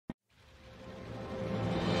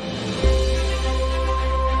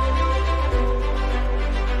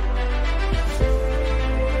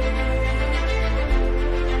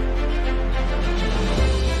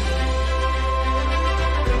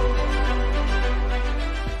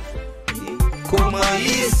Come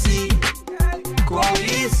easy, come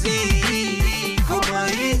easy.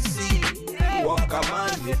 Walk a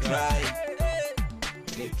man, they try.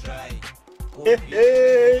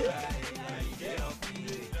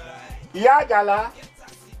 Ìyá Àjàlá,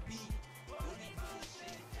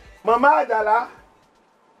 Màmá Àjàlá,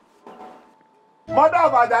 Mother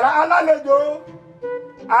of Àjàlá, alálejò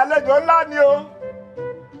ńlá ni o.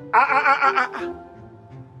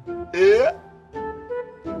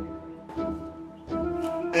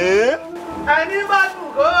 Ẹni bá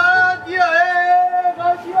sùn kó jí òye,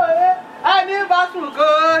 ẹni bá sùn kó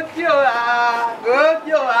jí òya,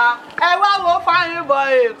 ẹ wá wo fáyín bọ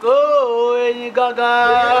Èkó ẹyin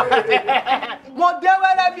gangan. Mo dé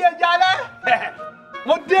wẹ́rẹ́ bí ẹja alẹ́,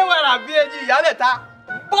 mo dé wẹ́rẹ́ bí ẹji ìyálẹ̀ta.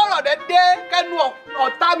 Bọ́rọ̀ dé kẹ́nu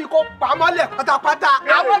ọ̀tá mi kó pamọ́lẹ̀ pátápátá.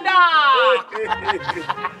 Àwọn dà!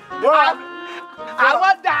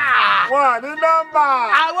 Àwọn dà! Wọ́n à ní nọ́mbà.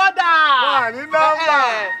 Àwọn dà! Wọ́n à ní nọ́mbà.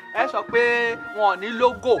 Ẹ sọ pé wọn ò ní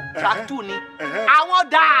lógò, tractor ni. Àwọn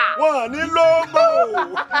dà! Wọ́n à ní lógò.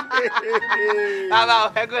 Bàbá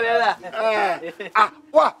ọ̀fẹ́ kò lè rà.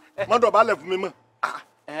 Wà mọ́tò balẹ̀ fún mi mọ́.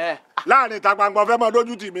 Láàrin ìta gbangba fẹ́ máa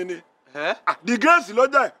dójú tì mí ni. The grace ló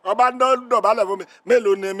jẹ́ ọba ń dọ̀bálẹ̀ fún mi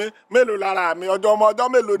mélòó ni mí mélòó lára mi ọjọ́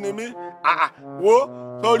mélòó ni mí wo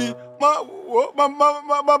sórí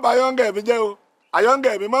mọ́ bá yọ̀ǹgẹ̀ mi jẹ́ o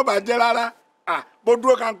àyọ̀ǹgẹ̀ mi mọ́ bá jẹ́ rárá bó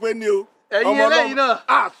dúró kan pé ni o. Ẹ̀yin eléyìí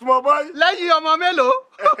náà small boy. lẹ́yìn ọmọ mélòó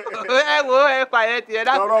ẹ wo ẹ pààyẹ tiẹ̀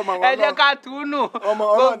dá ẹ jẹ́ ká túnú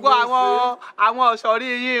gbogbo àwọn ọ̀ṣọ́rí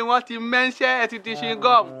yín wọ́n ti mẹ́ńṣẹ́ ẹ ti di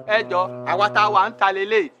ṣingọ́m ẹ jọ àwa tá a wà ń ta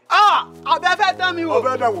lélẹ̀. ọbẹ̀ fẹ́ tán mi wò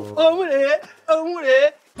òun rèé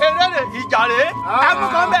eré rè ìjà rèé ẹkùn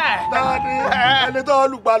kan bẹ́ẹ̀. tani ẹni tó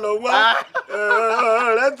olùgbàlọ̀ wá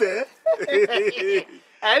rẹ tẹ.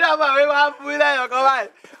 ẹ̀yin náà mọ̀ pé wọ́n á fún ilé ẹ̀yọ̀ kan báyìí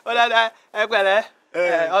ó dáadáa ẹ pẹ̀lẹ́.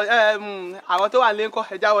 Àwọn tó wà nílé ńkọ́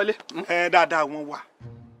ẹ já wọlé. Dáadáa wọn wà.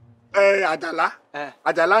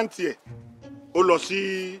 Àjàlá ń tiẹ̀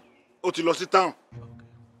ó ti lọ sí town.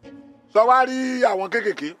 Sọ wá rí àwọn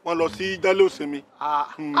kéékèèké wọn lọ sí jẹ́lé òsinmi.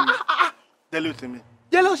 Jẹ́lé òsinmi.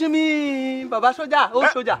 Jẹ́lé òsinmi bàbá sójà ó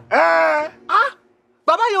sójà.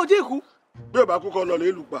 Bàbá yẹn ò tí ì kú. Bí ò bá kú kọ́ lọ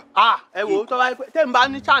lè lù pa. Ẹ wò ó tọ́ báyìí tẹ́ ń bá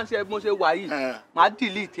ní chance ẹ bí mo ṣe wà yìí màá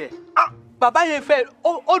delete ẹ̀. Bàbá yẹn fẹ́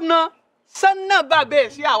ó ná sánà bàbá ẹ̀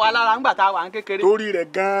sí àwa lára ńgbà tá a wà ń kékeré. Torí rẹ̀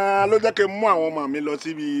gan-an ló jẹ́ kí n mú àwọn ọmọ mi lọ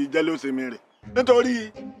síbi jẹ́lé òsinmi rẹ̀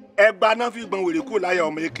nítorí ẹgbà náà fi gbọ̀n wèrè kú láyà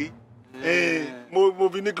ọmọ èké mo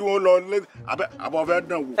fi ní kí wọ́n lọ àbọ̀ fẹ́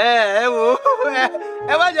dàn wò. Ẹ wò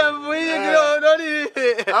ẹ má jẹ fún yín kí ló lórí.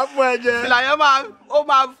 Má fún ẹ jẹ. ìlànà máa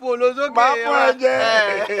fò lọ sókè. Má fún ẹ jẹ.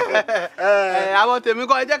 Àwọn tèmi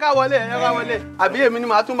kọ́ ẹ jẹ́ ká wọlé àbí èmi ni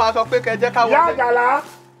màá tún máa sọ pé kẹ́ ẹ jẹ́ ká wọlé. Ìyá Àjàlá.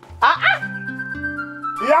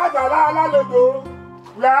 Ìyá Àjàlá alálejò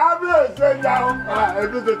làábí èsè ya o.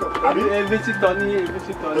 Ebi ti tọ̀.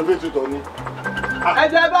 Ebi ti tọ̀ ni. Ẹ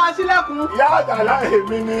jẹ́ bá a sílẹ̀kùn. Ìyá Àjàlá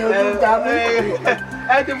èmi ni ojú ta mí.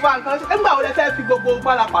 Ẹ ti fa nǹkan ṣe. Nígbà wo lẹ fẹ́ fi gbogbo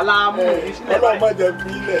pálapàla mú èyí sílẹ̀ báyìí? Ọlọ́mọ jẹ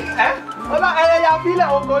fílẹ̀. Ẹyẹ fílẹ̀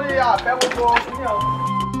o torí àfẹ́ gbogbo kíní o.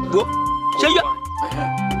 Wo ṣé yọ.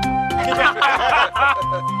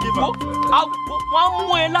 Wọ́n mú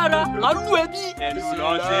ẹ lára lálù ẹbí. Ẹ̀sìn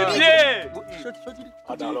ọ̀sẹ̀ ilé.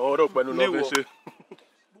 Àdàlọ́ ọ̀rọ̀ pẹ̀lú lọ́fẹ́ ṣe.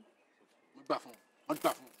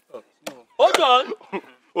 Ó dàn.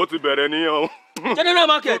 Ó ti bẹ̀rẹ̀ níyàn. General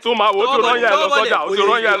market. Ó tún máa wo ó ti rán yà lọ sọ́jà.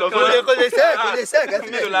 Kò lè ṣe.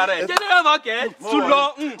 General market tún lọ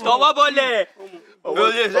tọwọ́ bọ́lẹ̀. Kò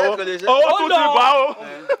lè ṣe. Owó tún ti bá o.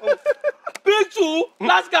 Pick two,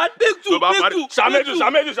 last card, pick two.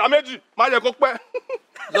 Ṣàméjì, má yẹ kó pẹ́.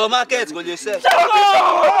 Lọ market kò lè ṣe. Ó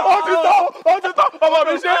ti tọ́, ọmọ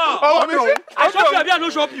mi ṣe. I shop you àbí I no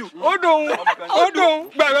shop you. Ó dùn.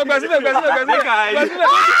 Gbẹ̀ sílẹ̀.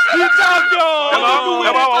 The champion. Ẹ má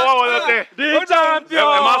wọ́wọ́ wọn tẹ̀. The champion. Ẹ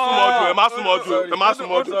má súnmọ́ jù. Ẹ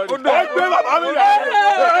gbé bàbá mi rẹ̀.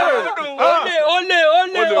 Olè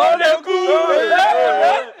kú.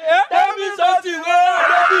 Ẹbí sọ́ọ̀tì wẹ́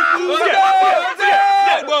ẹbí kú.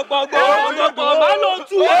 Gbọ̀gbọ̀ máa lọ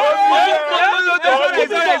tú.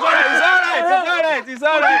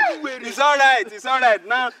 It's all right.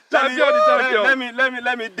 Now,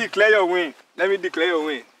 let me declare your win.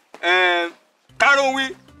 Karen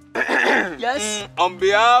win. Yes. On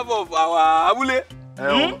behalf of our Abule,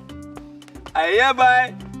 I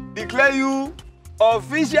hereby declare you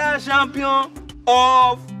official champion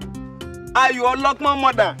of Ayo Olokman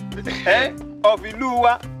Modern of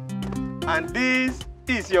Iluwa, and this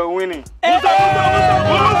is your winning.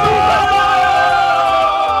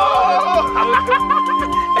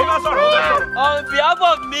 On behalf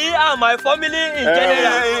of me and my family in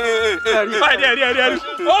general.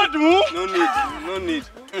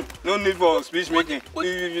 No need for speech making.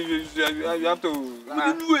 You have to.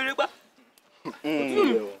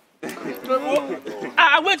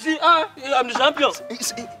 Wait, see, I'm the champion.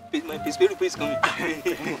 My is coming.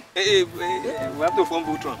 We have to form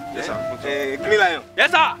Voltron. Yes, sir. Green lion.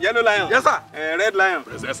 Yes, sir. Yellow lion. Yes, sir. Red lion.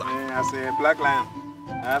 Yes, sir. As a black lion.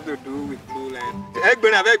 I have to do with blue lion.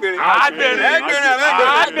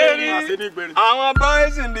 Our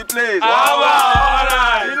boys in the place.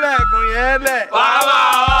 Alright.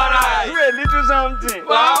 Alright. Do a little something.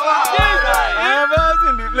 Alright. Our boys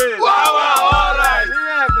in the place. Alright.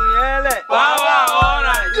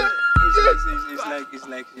 It's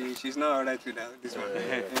like she's not alright with this one.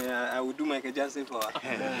 I will do my Jackson for her.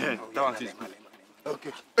 That one is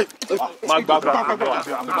okay. I'm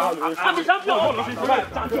the champion.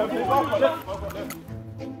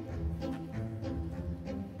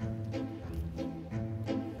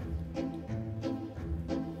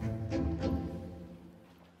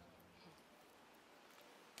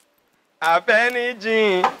 Penny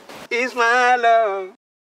Jean is my love,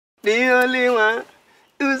 the only one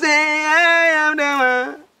to say I am the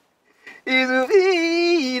one. Is to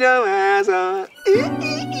be the one.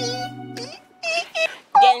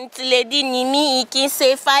 Gentle lady ni mi kì í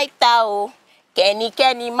ṣe fighter o.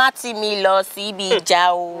 Kẹ́nikẹ́ni má tì mí lọ síbi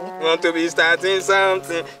ìjà o. You want to be starting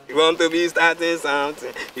something. You want to be starting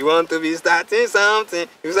something. You want to be starting something.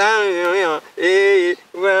 You sound hey,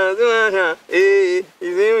 you want to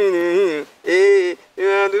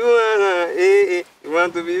hey, you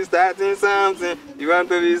want to be starting something. You want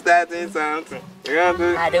to be starting something. You want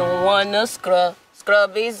to. I don't want no scrub.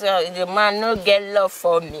 Scrub is the man no get love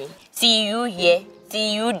for me. See you here.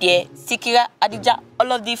 See you there, Sikira, Adija,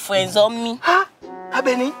 all of the friends on me. Ha?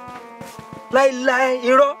 Abeni? Lie,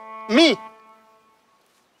 hero? Me?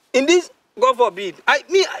 In this, God forbid,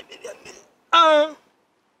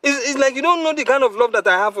 it's like you don't know the kind of love that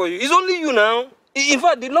I have for you. It's only you now. In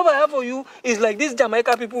fact, the love I have for you is like this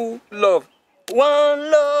Jamaica people love. One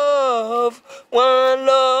love.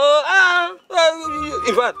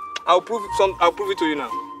 In fact, I'll prove it to you now.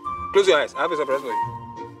 Close your eyes. I have a surprise for you.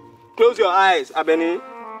 Close your eyes, Abeni.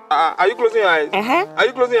 Are you closing your eyes? Are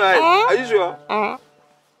you closing your eyes? Are you sure?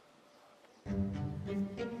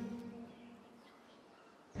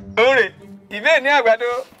 Ore, ibe ni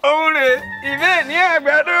àgbàdo. Ore, ibe ni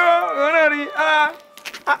àgbàdo. Onori,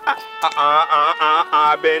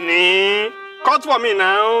 Abeni. Cut for me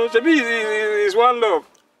now. Shebi is one love.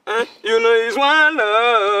 You know, it's one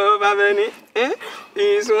love, Abeni.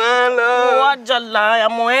 It's one love. What jala,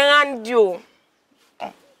 I'm errand you.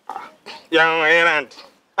 Young errand.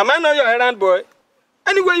 Am I not your errand boy?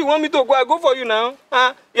 Anywhere you want me to go, I go for you now.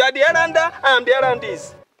 You are the errander, I am the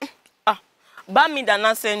errandist. Bami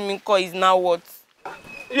Dana send me call is now what?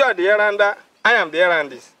 You are the errander, I am the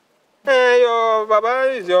errandist. Your baba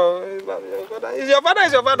is your father. Is your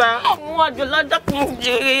father? What jala that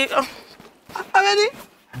mujiri.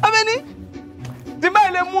 Abeni. Timba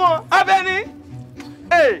ile mo, Abeni.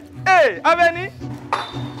 Hey, Abeni.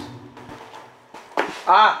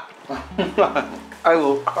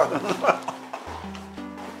 Ayo.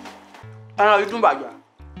 Ẹran yìí tún bàjẹ́.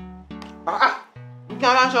 Kí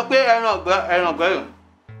wọ́n sọ pé ẹran ọ̀gbẹ́.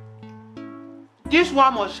 This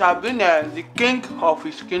one must have been the king of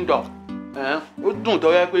his kingdom. Ó dùn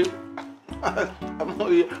tó yẹ pé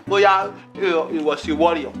bóyá he was a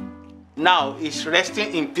warrior. Now he's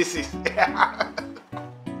resting in pieces.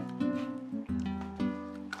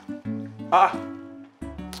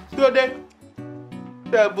 Kí ló dé?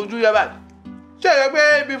 Ṣé ẹ bójú yẹ báyìí? Ṣé ẹ yẹ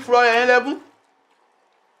pé ibi fúrọ́ yẹn lẹ́bù?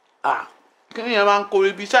 Kí ni yẹn máa ń kóró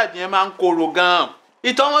ibi ṣáàdì yẹn máa ń kóró gan-an.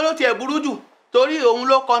 Ìtàn wọn ló tiẹ̀ burú jù torí òun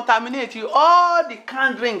ló contaminate all the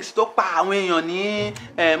canned drinks tó pa àwọn èèyàn ní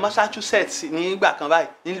Massachusetts nígbà kan báyìí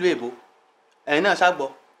nílùú èbó. Ẹ̀yin náà ṣàgbọ́.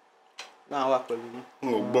 Máa wà pẹ̀lú yín.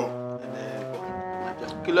 N ò gbọ́.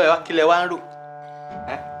 Kí lẹ wá ń rò?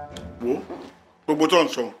 Wo gbogbo tó ń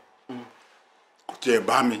sọ kò tiẹ̀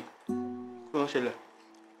bá mi. Kí ló ń ṣẹlẹ̀?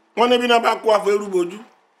 Wọ́n ní bí náà bá kó afọ irú bojú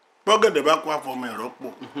bọ́gẹ̀dẹ̀ bá kó afọ ọmọ ẹ̀rọ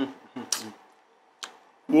pọ̀.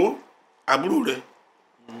 Wo àbúrò rẹ̀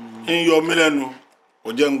ń yọ mí lẹ́nu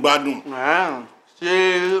kò jẹ́ ń gbádùn. Ṣé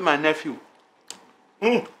my nephew?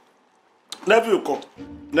 Nephew kọ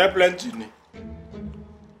neplenty ni.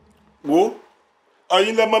 Wo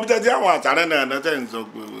ọyin lẹ́mọ bí tẹ́tí àwọn àtàrẹ́ náà tẹ́ ń sọ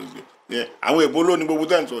gbogbo àwọn èbó lónìí gbogbo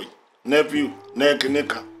tẹ́ ń sọ yìí nephew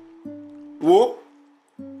nẹ́ẹ̀kìnníkà. Wo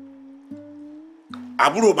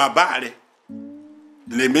àbúrò bàbá rẹ̀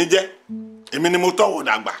lèmi jẹ́ èmi ni mo tọ́wọ́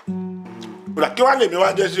dàgbà. Kí wàá lèmi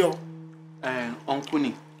wá jẹ́ sí ọ? Ọ̀nkú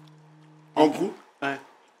ni. Ọ̀nkú?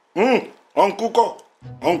 Ọ̀nkú kọ́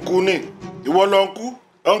Uncle ni. Ìwọ l'uncle.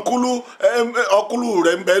 Ọkùlù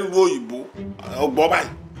rẹ̀ ń bẹ lu òyìnbó. Ọgbọ́n báyìí.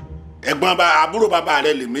 Ẹ̀gbọ́n àbúrò bàbá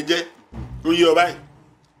rẹ̀ lèmi jẹ́. Ló yé ọ báyìí.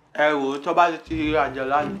 Ẹ wò tó bá ti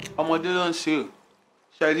Àjàlá ni ọmọdé ló ń ṣe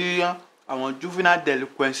ṣe rí àwọn juvenile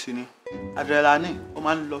delinquency ni adrenaline ó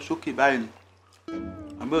máa ń lọ sókè báyìí ni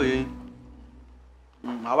àbí òye yín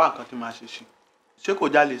àwa nǹkan tí máa ṣe sí ṣé kò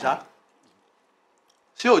jalè sá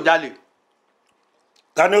ṣé ò jalè.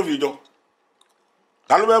 Ta ni ó fi jọ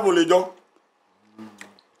ta ló bẹ́ẹ̀ bò lè jọ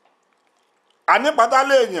àní pátá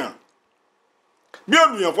léèyàn bí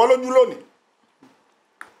olùyàn fọ́ lójú lónìí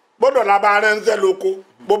gbọ́dọ̀ lába rẹ̀ ń sẹ́ lóko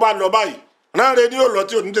bó bá lọ báyìí rán rédíò lọ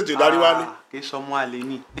tí ò ní tètè darí wálé. kì í sọmọ àlè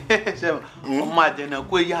ni ọmọ àjẹnà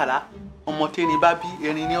kó yàrá ọmọ tẹni bá bí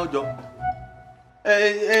erin ní ọjọ́.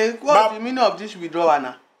 What's the meaning of this withdrawal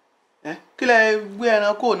na kí lẹ gbé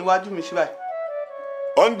ẹran kó níwájú mi sí báyìí.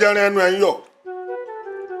 Ó ń jẹrin ẹnu ẹ̀ ń yọ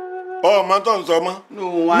ọmọ tó ń sọ mọ́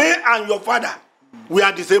me and your father we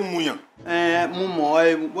are the same muyan. Mo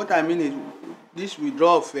mọ̀ what I mean is this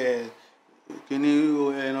withdrawal of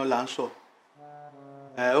kìíní ẹran là ń sọ.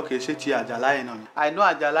 Okay, ṣé ti Àjàlá yẹn náà ni. I know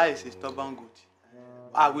Àjàlá is a stubborn goat.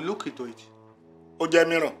 I will look into it. Ó jẹ́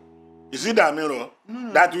mìíràn. Is it that mirror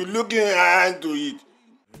that you looking into it?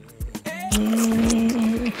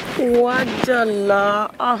 Àjàlá,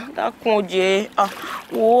 dákun oje.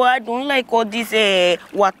 I don't like all this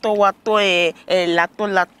wato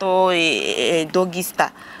lato doggy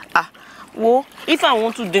style. If I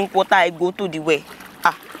want to drink water, I go to the well.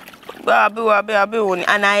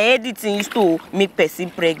 And I heard it used to make person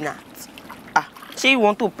pregnant. She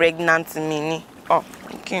want to pregnant me.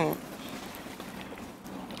 Okay.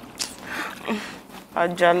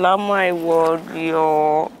 Àjàlá, my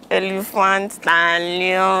warrior, elephant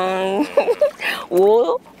stallion.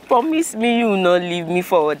 Promise me you will not leave me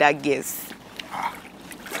for other girls.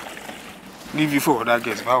 Leave you for other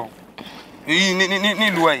girls? How?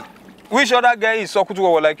 Which other girl is so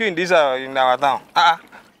cool like you in this in our town?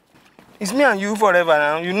 It's me and you forever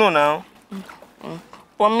now. You know now.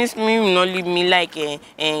 Promise me you will not leave me like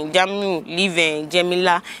Jamiu leave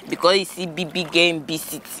Jamila because you see BB girl in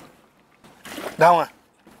B-seat. That one.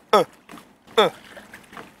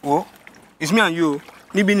 Oh, it's me and you.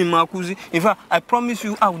 In fact, I promise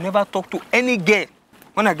you I will never talk to any girl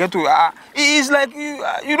when I get to it's like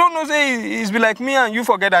you don't know say it's be like me and you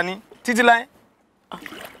forget Annie. Titi line.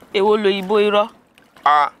 Ewo lo ibo iro.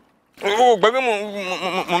 Baby mo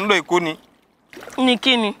lo Eko ni. Ni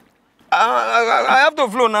kini? I have to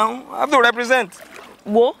flow now. I have to represent.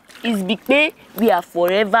 Wo is big pay we are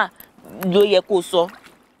forever. Lo ye ko so.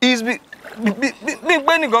 Is big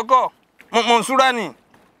ni gogo. Monsura ni.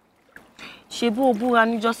 Ṣebí o búra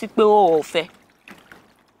níjọ́ sí pé o ò fẹ́.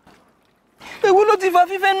 Ewu ló ti fa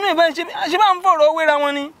fífẹ́ nú ẹ̀ báyìí ṣe bá ń fọ̀rọ̀ wéra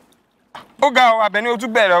wọn ni. Ó ga ọ Àbẹ̀ní o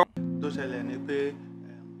tún bẹ̀rẹ̀ o. Tó ṣẹlẹ̀ ni pé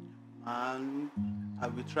I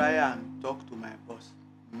will try and talk to my boss.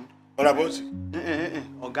 Ọ̀rọ̀ bọ́ọ̀sì.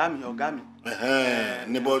 Ọ̀gá mi.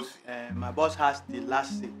 Ní bọ́ọ̀sì. My boss has the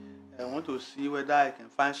last say. I want to see whether I can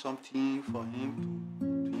find something for him to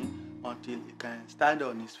do until he can stand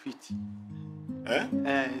on his feet.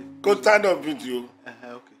 Go stand up with you.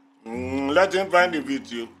 Okay. Let him find the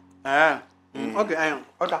video. Okay,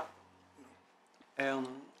 Ọ̀tá. Ẹ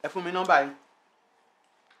fún mi nọ́mbà yín.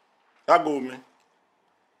 Ago mi.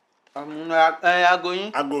 Ago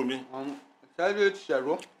yín. Ago mi.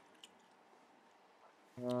 080.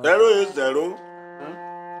 080.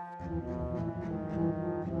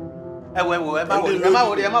 Ẹ má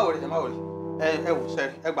wọrí. Ẹ wò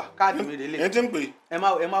sẹ́rí ẹ gbà káàdì mi lélẹ̀. Ẹ ti ń pè. Ẹ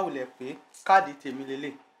má wulẹ̀ pé káàdì tèmi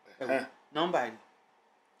lélẹ̀. Ẹ wò nọ́mbà yìí.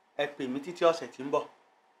 Ẹ pè mí títí ọ̀sẹ̀ tí ń bọ̀.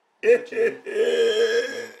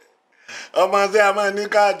 Ọmọ ṣé a máa ní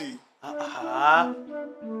káàdì.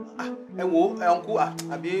 Ẹ wo ẹnkú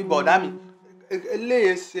àbí bọ̀dá mi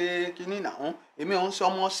eléyè ṣe kínní náà èmi ò ń ṣe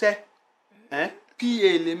ọmọọṣẹ́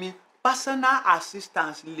PA lèmi personal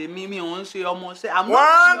assistance lèmi mi ò ń ṣe ọmọọṣẹ́.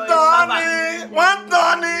 Wọ́n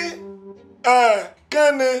tọ́ ni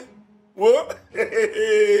kíni wo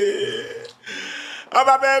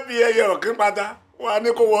ọba bẹ́ẹ̀ bí ẹyẹ ọ̀kín pátá wà ní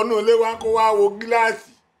kó wọnú ilé wa kó wá wo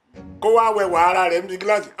gíláàsì kó wá wẹ̀wà ara rẹ̀ níbi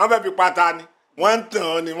gíláàsì wọ́n fẹ́ fi pátá ni wọ́n ń tàn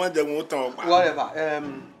ọ́ ni wọ́n jẹ́ wọ́n tàn ọ́ pa. whatever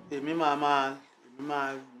èmi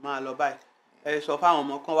máa lọ báyìí ẹ sọ fáwọn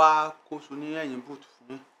ọmọ kan wá kóṣù ní ẹ̀yìn bùtù fún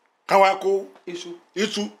mi. Kán wá kó iṣu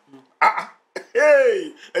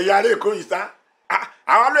ẹ̀yà rẹ̀ kó yìí sá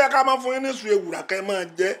àwa ló yẹ ká máa fún yín ní iṣu ewùrà kẹ́ máa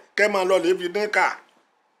jẹ kẹ́ máa lọ lè fi dín kà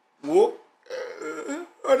wo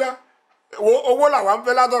ọ̀dà wo owó làwa ń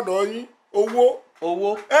fẹ́ látọ̀dọ̀ yín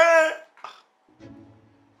owó.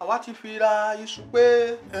 àwa ti fi ra iṣu pé.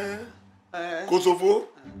 Kò ṣòfò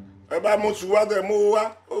ẹ bá mú sùn wá tẹ mú wá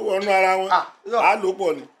ó wọnú ara wọn á lò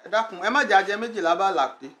pọ̀ ni. ẹ dákun ẹ má jẹ méjìlá bá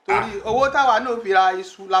làpé torí owó táwa náà fi ra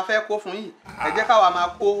iṣu la fẹ́ kó fún yìí ẹ jẹ́ káwa máa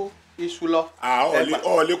kó iṣu lọ.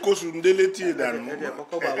 ọ̀ọ́lẹ̀ kó sùn délé tí ì dànù. ẹ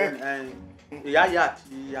kọ́kọ́ bá wọn ìyá ìyá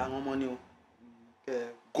àti àwọn ọmọ ni o.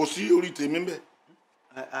 kò sí orí tèmi bẹ́ẹ̀.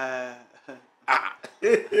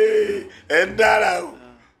 ẹ ń dára o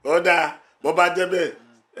ọ̀dà bọ́ bá jẹ́ bẹ́ẹ̀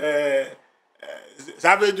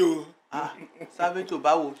sáfẹ́jò. sáfẹ́jò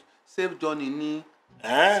báwo save journey ní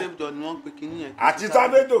save journey wọ́n pe kínní ẹ̀. àti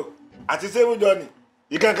sáfẹ́jò àti save journey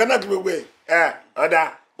ìkankan náà ti gbogbo ẹ̀ ọ̀dà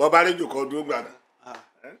bọ́ bá rédíò kan dúró gbàdá.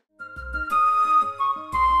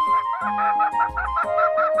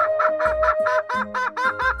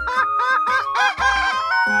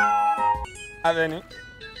 Avenue,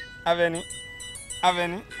 Avenue,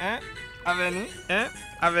 Avenue, Avenue,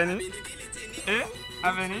 Avenue,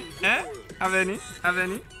 Avenue, Avenue,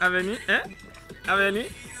 Avenue, Avenue, Avenue,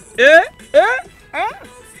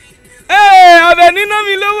 Avenue ná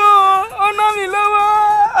mi lówó, ó ná mi lówó,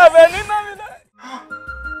 Avenue ná mi lówó.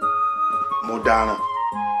 Mo dáràn.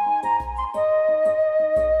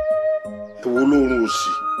 Ewo olórun òsì,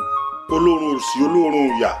 olórun òsì, olórun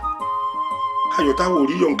ìyà. Ayọ̀ táwọn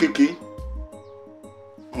orí yọ̀ kékeré.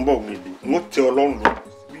 Ń bọ̀ mi lè, wọ́n tẹ Ọlọ́run lọ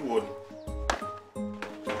bí wọ́n ni.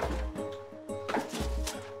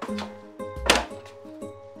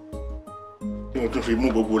 Bí wọ́n tún fi mú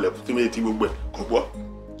gbogbo lẹ̀ tí mi ti gbogbo ẹ̀ kò gbọ́.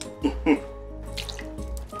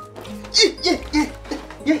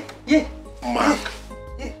 Mark,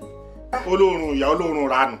 olórun ìyá olórun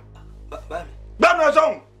ranù. Gbẹ́nu ẹ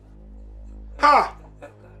sọ́hùn. Ha!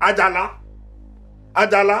 Àjàlá.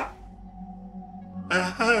 Àjàlá.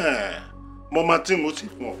 Mama tí mo sì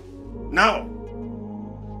fún ọ. Now,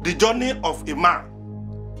 the journey of a man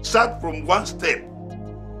starts from one step.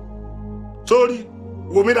 Sorry,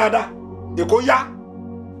 wò mí dáadáa. Èkó yá.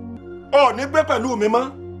 Ọ ní gbé pẹ̀lú mi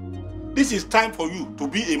mọ́. This is time for you to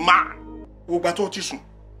be a man. Ògbà tó ti sùn.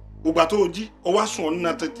 Ògbà tó jí, ó wá sùn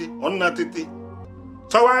ọ̀nà tètè.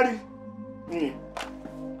 Sọ́wárí.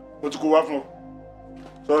 Mo ti kó wá fún ọ.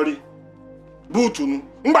 Sorry. Búùtù nu.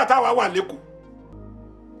 Ńgbà táwa wà lÉkòó.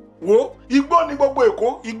 Wo igbó ní gbogbo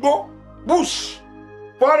Èkó, igbó, bush,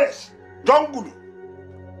 forest, jungle.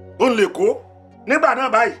 Ó lè kó. Nígbà náà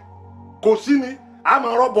báyìí, kò sí ni, a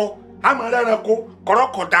máa rọ́bọ, a máa rẹ́ranko,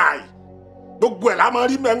 kọ̀rọ̀kọ̀dáì. Gbogbo ẹ̀ la máa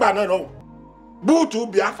rí mẹ́ngbà náà lọ́hùn. Búùtù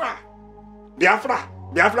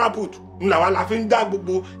Biafra búùtù. Ńlá wa la fi ń já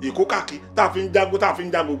gbogbo Èkó káàkiri, tá a fi ń já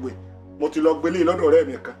gbogbo ẹ̀. Mo ti lọ gbélé lọ́dọ̀ ọ̀rẹ́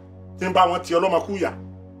mi kan. Tí ń bá wọn ti ọlọ́mọkúyà,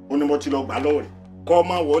 ó ní mo ti lọ gbà lọ́wọ́ rẹ̀. Kọ́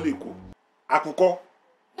ọmọ wọlé Èkó. Àkùkọ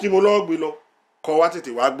tí mo lọ gbé lọ kọ wá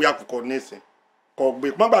tètè wá gbé àkùkọ nísìn kọ gbé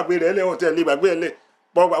pọ́n gbàgbé rẹ̀ lẹ́ ọ̀tẹ̀ lè gbàgbé ẹ̀ lẹ̀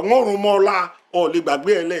pọ́gbà wọ́n rún mọ́ ọlá ọ̀ lè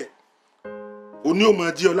gbàgbé ẹ̀ lẹ̀ òní ò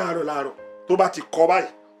mọ̀ jí ọ láàárọ̀ tó bá ti kọ báyìí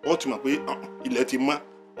ó ti mọ̀ pé ilẹ̀ ti mọ́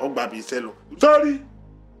ọ gbà bí iṣẹ́ lọ. sọ́ọ́rí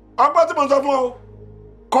ọgbọ́n tí mo sọ fún ọ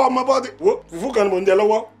kọ́ ọmọ bọ́dé wo fùfú kan ni mo ń jẹ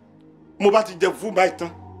lọ́wọ́ mo bá ti jẹ fùfú báyìí tán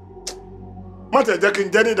má tẹ̀ jẹ́ kí n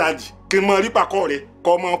jẹ́ ní ìdajì kí n mọ rí pàkọ́ rẹ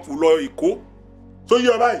kọ́ ọmọ fù lọ Èkó tó yí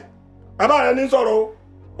ọ báyìí bàbá rẹ ní sọ̀rọ̀ o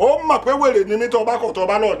ó mọ̀ pé wèrè ni mí tó bá kọ̀ tó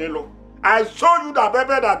bá lọ́ọ̀ ní lọ. I show you that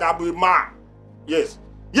baby that I be man. Yes.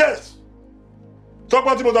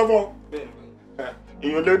 Sọ́pọ̀ tí mo sọ fún ọ.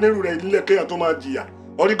 Èèyàn lé nírú rẹ̀ nílé kéèyàn tó máa jìyà.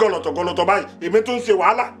 Orí gọlọ̀tọ̀ báyìí, èmi tó ń ṣe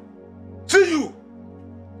wàhálà. See you.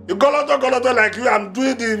 You gọlọ̀tọ̀ like you, I'm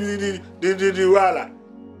doing the wàhálà.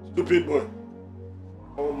 Stupid boy.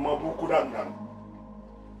 Ọmọ burúkú dànù.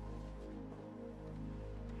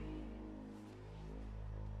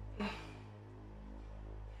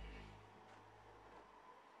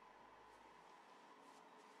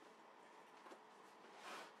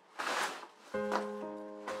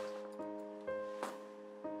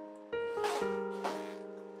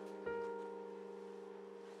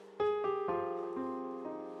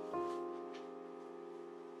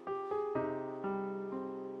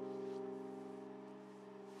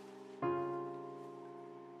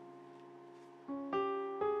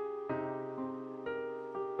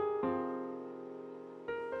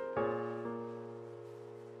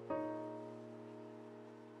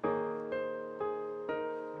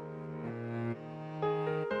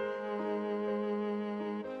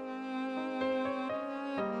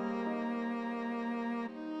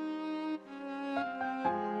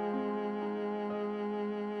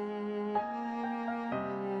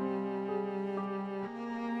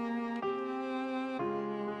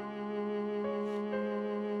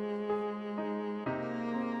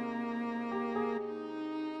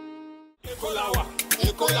 Èkó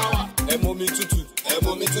la wà. Ẹ mọ mi tútù.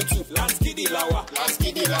 Láskìdì la wà.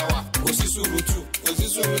 Kò sí sùúrùtù.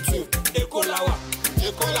 Èkó la wà.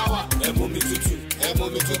 Ẹ mọ mi tútù. emo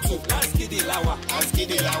mi tutu. Laskidi lawa,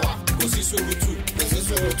 laskidi lawa. Kosi surutu, kosi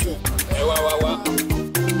surutu. Ewa wawa.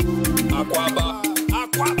 Akwaba,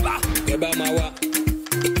 akwaba. Eba mawa,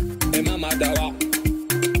 ema madawa.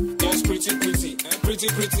 Yes, pretty, pretty, pretty,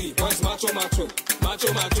 pretty. Once macho, macho,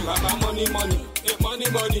 macho, macho. Baba money, money, money,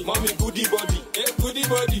 money. Mommy goody body, goody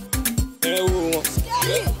body. Ewo,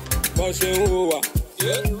 Boshe Uwa.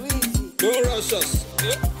 Don't rush us.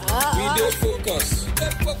 We dey focus.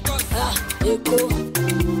 Eko,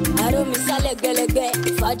 aro mi sale gbẹlẹgbẹ,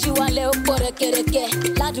 fàájì wálé ó pọ̀ rẹ̀kẹ̀rẹ̀kẹ̀.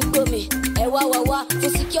 Ládùúgbò mi, ẹ wá wá wá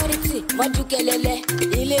fún security, mọ́jú kẹlẹ́lẹ́.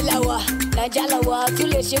 Ilé la wà, Naija la wà, tún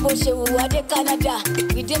lè ṣe bó ṣe wù wá dé Canada.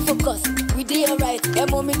 We dey focus, we dey alright, ẹ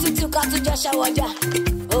mọ mi tútù ká tún jọ ṣàwọ̀dà.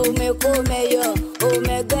 Òmèkó mẹ́yọ̀,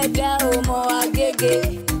 òmègbẹ́dá, òmò Agége.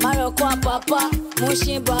 Márọ̀kọ́ àpapá, mo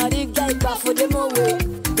ṣe bàrí gbá ìgbà fòdémọ̀wé.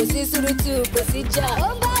 Kò sí sùrùtù, kò sí jà. Ó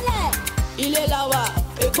ń bọ́lẹ̀. Ilé la wà,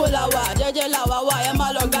 Èkó la wà, jẹ́jẹ́ la wà wà, ẹ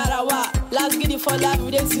má lọ gara wà. Let's get it for life,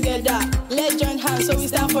 we dey together. Let's join hands so we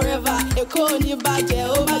stand forever. Èkó ò ní bàjẹ́,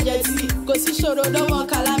 ó bàjẹ́ tí. Kò sí ṣòro, no one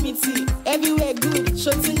calamity. Everywhere good,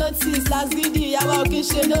 ṣòtí notice. Let's get it, yàwá òkè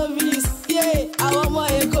ṣe no risk. Yeah, àwọn ọmọ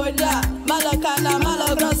Èkó dà. Má lọ kànáà, má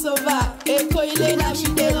lọ crossover. Èkó ilé náà mi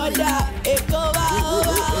dé ọ̀dà. Èkó wà, ó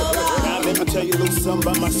wà, ó wà. Let me tell you a little something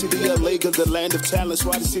about my city, LA, the land of talents.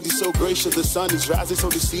 Why the city's so gracious, the sun is rising, so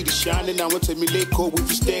the city's shining. Now want to me Leko with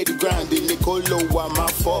the steady grinding. Nicolo, why my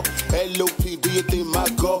fault? LOP, do you think my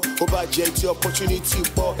God? Over JT, opportunity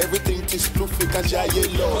for everything to spoof, can jay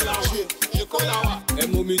yellow. Ekolawa,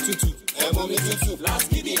 emo mi tutu, emo mi tutu.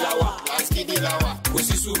 Laskidi lawa, laskidi lawa.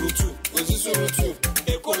 Kosi surutu, kosi surutu.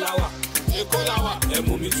 Ekolawa, ekolawa,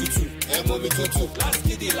 emo mi tutu, emo mi tutu.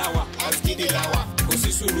 Laskidi lawa, laskidi lawa.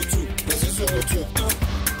 Kosi surutu, kosi surutu.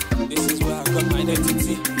 This is where I got my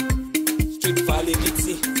identity, street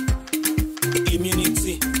validity,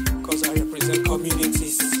 immunity, cause I represent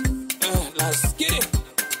communities. Let's get it.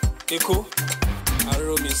 Eko,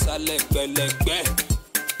 aro mi sale gbẹlẹgbẹ.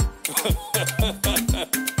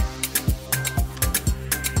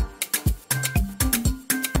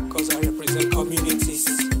 Cause I represent communities.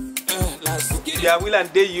 Let's get it. Yeah, will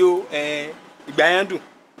and day you Igbayandu.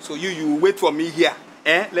 So you wait for me here.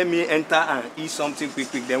 Let me enter and eat something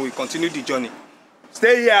quick, then we continue the journey.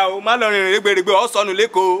 Stay here, o ma lọ rin regbe o sọnù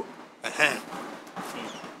leko.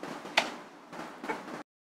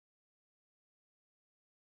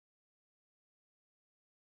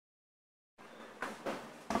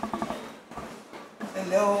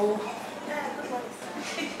 Hello.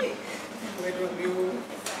 Where do you?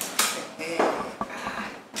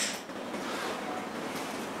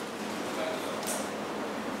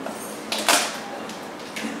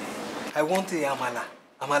 I want a amala.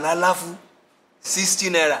 Amala lafu. 60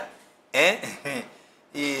 naira.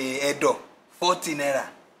 Edo. 40 naira.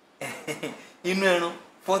 Inu ẹran.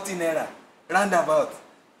 40 naira. Roundabout.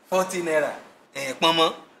 40 naira.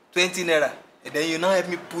 Pomo. 20 naira. And then you now help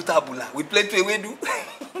me put abula. We play to ewedu.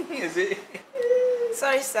 You see?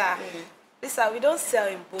 Sorry, sir. Listen, we don't sell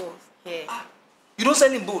in bowls here. You don't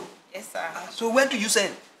sell in bowl? Yes, sir. So where do you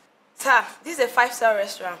sell? Sir, this is a 5-star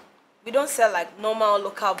restaurant. We don't sell like normal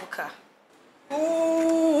local buka.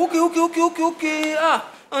 Oh, okay.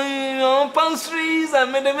 Pastries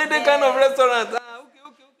and mede kind of restaurant. Okay.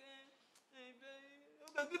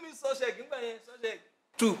 Give me sausage egg.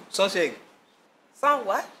 2 sausage egg. Some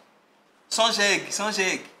what? Sausage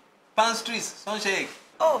egg. Pastries, sausage egg.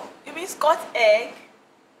 Oh, you mean Scotch egg?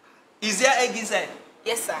 Is there egg inside?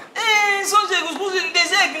 Yes, sir. Hey, sausage egg was supposed to be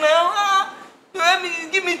there's egg now. You help me,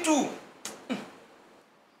 give me 2.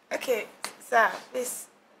 Okay, sir, please,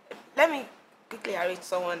 let me quickly arrange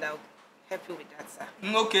someone that will help you with that, sir.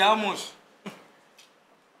 Okay, how much?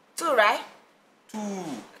 2, right? 2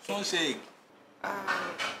 sausage egg.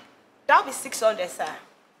 That'll be 600, sir.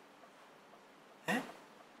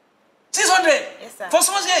 600? Yes, sir. For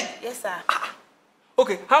sausage egg? Yes, sir.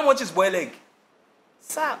 Okay, how much is boiled egg?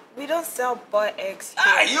 Sir, we don't sell boiled eggs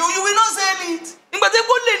here. You will not sell it. But they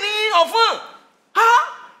put it often.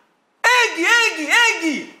 Egg.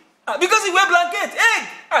 Because he wear blanket. Egg.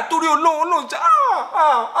 Torí Ọlọ́run.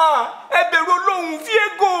 Ẹbẹ̀rù Ọlọ́run. Fear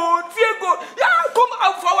God. Yeah, come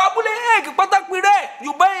out for our egg. Patakpire.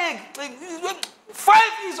 You buy egg. 5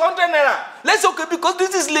 is 100 naira. Let's okay because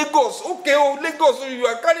this is Lagos. Okay, Lagos. So you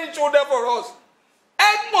are carrying shoulder for us.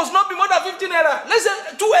 Egg must not be more than 15 naira. Let's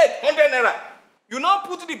say 2 egg, 100 naira. You now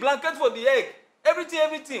put the blanket for the egg.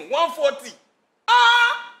 Everything. 140.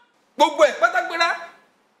 Gbogbo ẹ̀ pátápátá.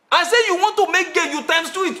 I say you want to make gain, you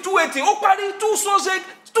times 2 it 280. Oh, party 2 sausage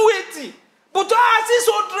 280. But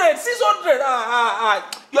 600.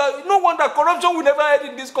 no wonder corruption will never end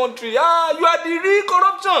in this country. Ah, you are the real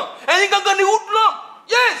corruption. And you can go the hoodlum.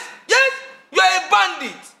 Yes, yes. You are a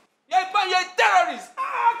bandit. You are a terrorist.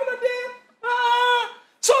 Ah, get up there. Ah,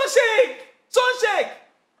 Sunshake.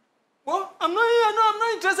 Well, I'm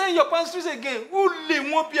not interested in your pastries again. Only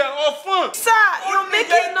won't be orphan. Sir, you're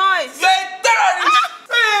making noise. You're a terrorist.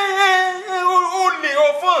 Only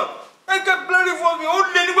orphan. I can bloody for me.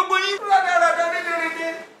 Only.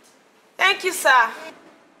 Thank you, sir.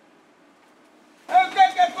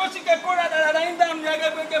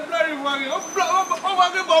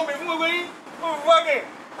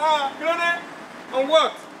 On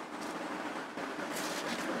what?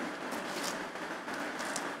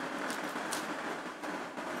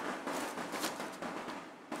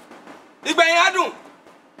 Ìgbẹ̀yìn adùn.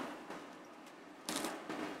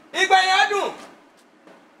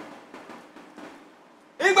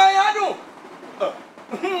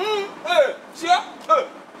 Sure.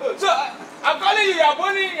 So I'm calling you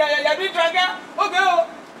Yaboni, Yabi Draga.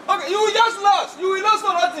 Okay, you just lost. You will lose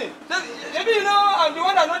for nothing. Maybe you know I'm the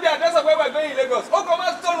one that know the address of where we're going in Lagos. Oh, come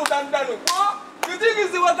on, Stone Danu. What? You think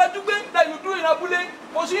it's the Wakajube that you do in Abule?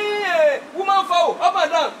 Or she woman foul, up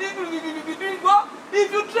and down.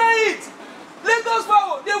 If you try it, Lagos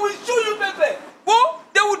foul, they will show you paper. What?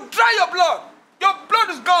 They will dry your blood. Your blood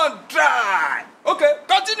is gone dry. Okay,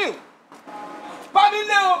 continue.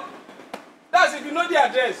 Pamileo. That's if you know the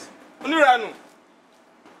address. Oniranu.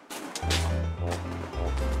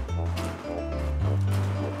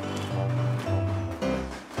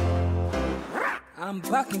 I'm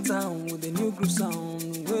back in town with a new groove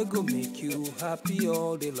sound. We're gonna make you happy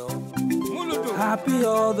all day long. Happy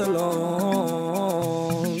all day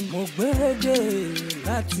long. Mo gbèrèdè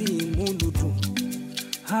láti múlùdùn.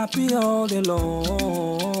 Happy all day long.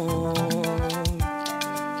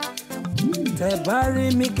 Tẹ́ bá rí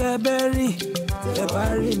mi kẹ́bẹ́rì, tẹ́ bá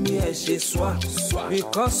rí mi ẹ ṣe swá.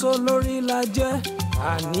 Because olórí la jẹ́,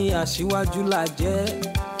 àní aṣíwájú la jẹ́.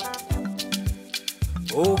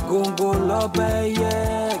 Ògòǹgò lọ́bẹ̀ yẹ,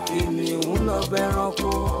 kìnìún lọ́bẹ̀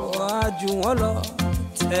ẹranko, àjù wọn lọ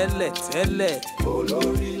tẹ́lẹ̀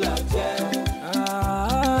olórí la jẹ́.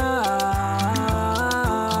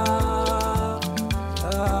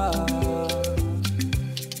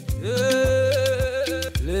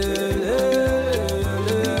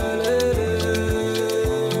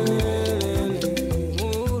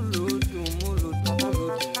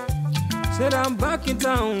 Said I'm back in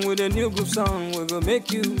town with a new groove song. We're gonna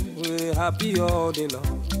make you happy all day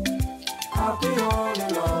long. Happy all day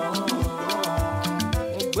long.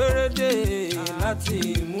 Gbèrèdè láti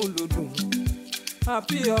múlùdùn.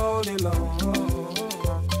 Happy all day long.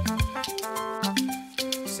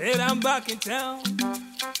 Said I'm back in town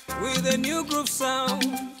with a new groove sound.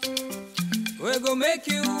 We're gonna make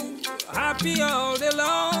you happy all day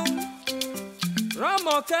long.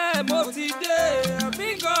 Ramoke Motide, I've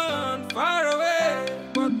been gone far away,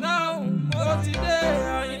 but now Motide,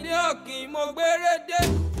 I'm yoki Mogberede.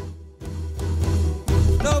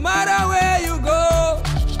 No matter where you go,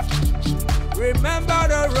 remember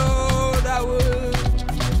the road I will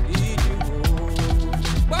lead you home.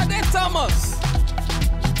 But then Thomas,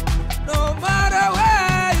 no matter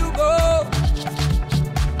where you go,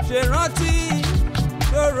 Sherati,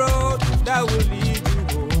 the road that will lead you.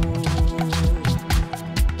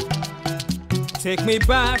 Take me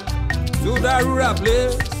back to that rural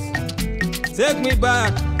place. Take me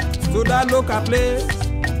back to that local place.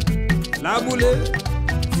 Labule,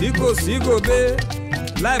 sigo be.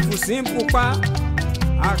 Life is simple pa.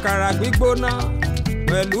 Àkàrà gbígbóná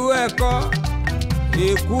pẹ̀lú ẹ̀kọ.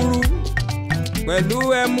 Èkuru pẹ̀lú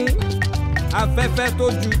ẹmu. Afẹ́fẹ́ tó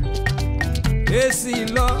ju. Èsì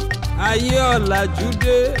lọ, ayé ọ̀làjú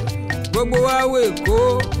dé. Gbogbo wa wèkó.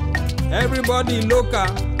 Everybody local.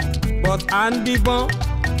 But Andy Bon,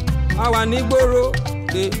 our nígboro,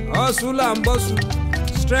 the hustle and bustle,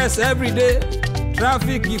 stress every day,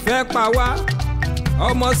 traffic ìfẹ́ pa wá,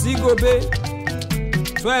 ọmọ Sígòbé,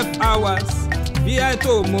 12 hours, VI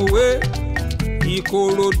tó mòwe,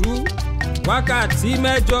 Ìkòròdú, wákàtí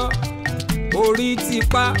mẹ́jọ, orí ti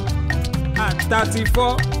pa, at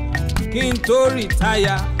 34, kí n tó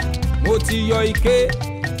retire, mo ti yọ ike.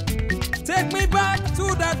 Take me back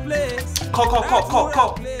to that place. Call.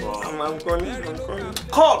 I'm calling.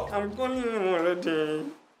 Call. I'm calling him already.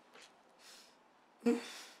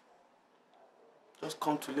 Just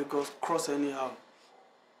come to Lagos, cross anyhow.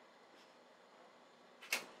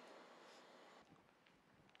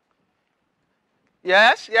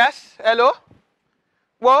 Yes. Hello.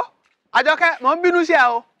 Wo, Àjọkẹ́, mo ń bínú sí ẹ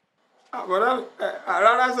o. Bọ̀dá,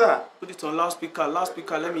 rárá sà. Put it on loudspeaker,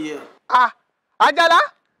 let me hear. Àjàlá.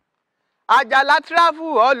 Àjàlá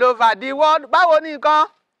travel all over the world. Báwo ni nǹkan?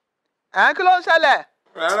 Kí ló ń ṣẹlẹ̀?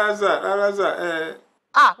 Rárá sà.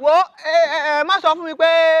 Wo má sọ fún mi pé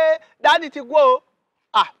dádì ti kú o.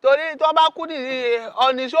 Torí tí wọ́n bá kú ní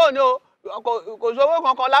ọ̀nìṣó ni o. Kò sówó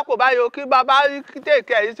kankan lápò báyìí o kí bàbá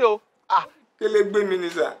tèkẹ́ yìí sí o. Kélé gbé mi ni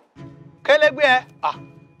sà. Kélé gbé ẹ?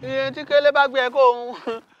 Iye tí kélé bá gbé ẹ kó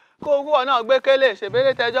kúwọ̀ náà gbé kélé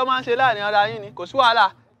ṣèbéèrè tẹjọ́ máa ń ṣe láàrin ara yín ni kò sí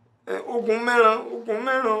wàhálà. Okùn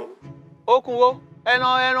mẹ́ran. Okùn wo?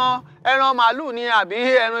 Ẹran màálù ni àbí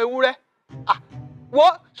ẹran ewúrẹ́? Wo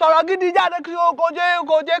sọ̀rọ̀ gidi jáde kí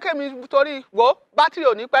kò jẹ́ kémi torí wo bátìrì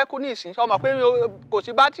ò ní pẹ́ kú ní ìsìn ọmọ pé kò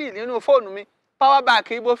sí bátìrì nínú fóònù mi power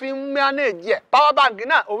bank ibo fi ń manage ẹ̀ power bank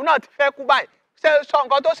náà òun náà ti fẹ́ kú báyìí ṣe sọ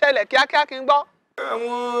nǹkan tó ṣẹlẹ̀ kíákíá kí n gbọ́.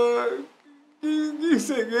 Àwọn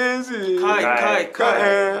gíṣègéṣì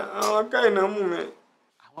àwọn káì náà mú mi.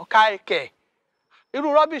 Àwọn káì kẹ̀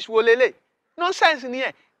irú rubbish wo lélẹ̀ nonsense ni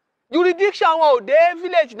ẹ̀ jurisdiction wọn ò dé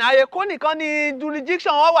village náà Èkó nìkan ni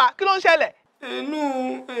jurisdiction wọn wà kí ló ń ṣẹlẹ̀. Inú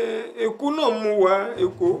Èkó náà mú wá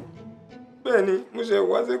Èkó bẹ́ẹ̀ ni mo ṣe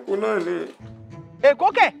wá sẹ́kọ̀ọ́ náà ni.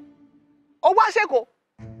 Èkó kẹ̀ ó wá sẹ́kọ̀ọ́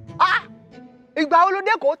ìgbà wo ló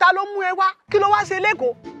dẹ́kọ̀ọ́ ta ló mú ẹ wá kí ló wá ṣe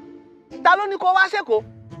lẹ́kọ̀ọ́ ta ló ní kó wá sẹ́kọ̀ọ́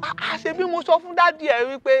ṣe bí mo sọ fún dádì ẹ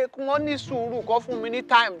wípé kí wọ́n ní sùúrù kó fún mi ní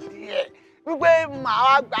time díẹ̀ wípé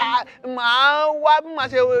màá wá bí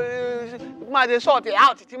màá ṣe sort it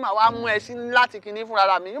out tí màá wá mú ẹ sí láti kíní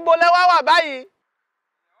fúnra mi níbo lẹ wá wà báyìí.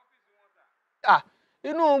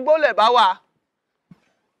 Inú gbólẹ̀ bá wà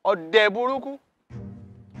ọ̀dẹ̀ burúkú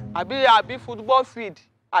àbí football field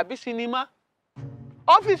àbí sinimá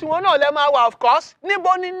ọ́fíìsì wọn náà lẹ máa wà of course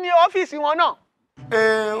níbo ni ní ọ́fíìsì wọn náà.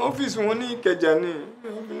 Ọ́fíìsì wọn ní Ìkẹjà ni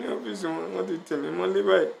ọ́fíìsì wọn ti tẹ̀mí mọ́lé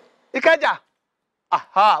báyìí. Ìkẹjà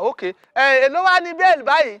ok èló wá ní bẹ́ẹ̀lì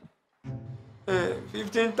báyìí.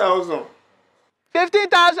 15,000.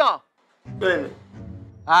 15,000. bẹ́ẹ̀ni.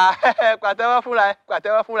 pàtẹ́wọ́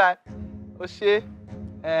fúnra ẹ ó ṣe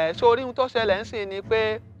sórí ohun tó ṣẹlẹ̀ ń sìn ni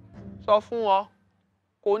pé sọ fún wọn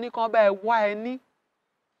kò ní kán bá ẹ wá ẹ ní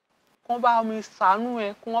kán bá mi ṣàánú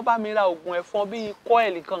ẹ kí wọ́n bá mi ra oògùn ẹ̀fọn bíi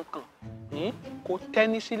kọ́ẹ̀lì kankan kò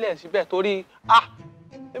tẹ́ni sílẹ̀ síbẹ̀ torí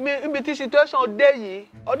ibi tí situation dé yìí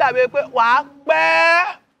ó dàbí pé wàá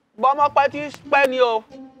pẹ́ bọ́mọ́pẹ́ tí pẹ́ ni o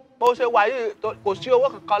bó ṣe wà yìí kò sí owó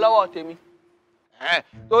kankan lọ́wọ́ tèmi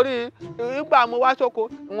torí nígbà mo wá sóko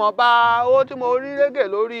ìwọ̀nba owó tí mo rí régè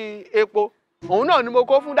lórí epo òun náà ni mo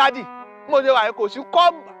kó fún dádì mo ṣe wà yìí kò sí kọ́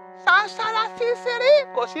sáárá sísírí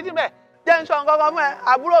kò sí níbẹ̀ jẹ́ ń sọ nǹkan kan fún ẹ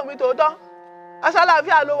àbúrò mi tòótọ́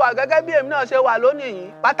aṣáláfíà ló wà gẹ́gẹ́ bí èmi náà ṣe wà lónìí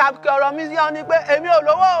yìí pàtàkì ọ̀rọ̀ mi sí ọ ni pé èmi ò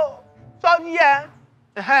lówó sọ́fí ẹ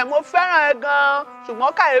mo fẹ́ràn ẹ gan-an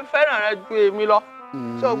ṣùgbọ́n káyé fẹ́ràn rẹ ju èmi lọ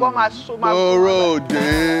ṣé o gbọ́ máa so máa. lóró òde.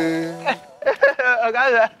 ọ̀gá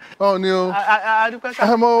rẹ̀ báwo ni o. adúpẹ́sà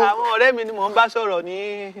àwọn ọ̀rẹ́ mi ni mò ń bá sọ̀rọ̀ ní.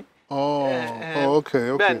 ok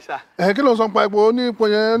kí ló ń sọ pa epo ní ipò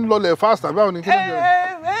yẹn ń lọlẹ̀ fast àbí báwo ni kí ló ń jẹ.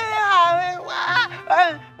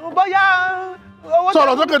 bóyá owó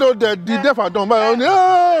sọ̀rọ̀ tó kéde dẹ̀ di dẹ́fà dán báyọ̀ ni.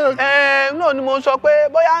 náà ni mo sọ pé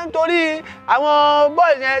bóyá nítorí àwọn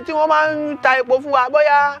boys yẹn tí wọ́n máa ń ta epo fún wa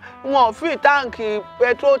bóyá wọn ò fill táǹkì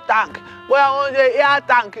petrol tank bóyá wọ́n ṣe air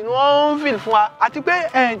tank ni wọ́n ń fill fún wa àti pé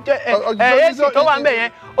AC tó wà níbẹ̀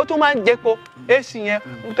yẹn ó tún máa ń jẹpo AC yẹn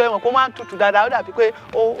nítorí wọn kó máa ń tutù dáadáa ó dàbí pé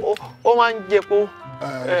ó máa ń jẹpo.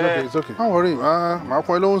 It's okay. Don't worry, màá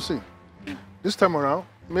fún ẹ lóhùn sí. This time around,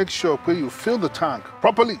 make sure you fill the tank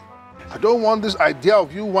properly. I don't want this idea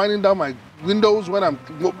of you winding down my windows when I'm,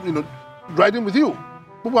 riding with you.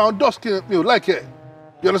 Gbogbo àwọn dust mi ò like it.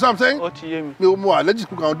 You understand what I'm saying? Ó ti yé mi. Mi ò mọ allergic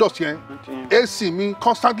gbogbo àwọn dust yẹn. AC mi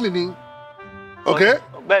constantly ni. Okay?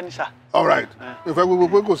 Bẹ́ẹ̀ ni sà. All right. Mi fẹ́ gbogbo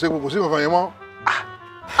pé kò sí kankan yẹn mọ́.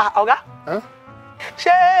 Ọ̀gá.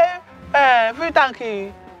 Ṣé free tank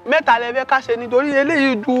mẹ́ta lẹ́fẹ́ ká ṣe nítorí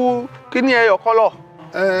eléyìí ju kíní ẹyọ kan lọ.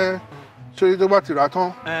 Ṣé tó bá ti rà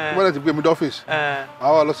tán wọ́n lè ti gbé mi dọ́fíìsì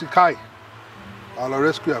àwa lọ sí káì àwa lọ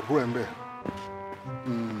rescue àbúrò ẹ̀ ń bẹ̀.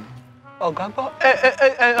 ọ̀gá gbọ́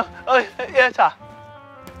ẹ sà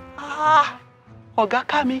ọ̀gá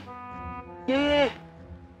ká mi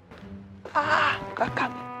ọ̀gá ká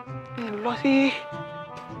mi lọ sí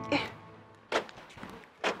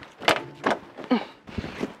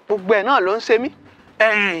gbogbo ẹ̀ náà ló ń ṣe mí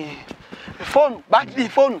fóònù bátìrì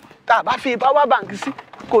fóònù tá a bá fi power bank sí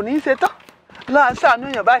kò ní í ṣe tán láà ṣàánú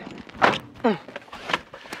yàn báyìí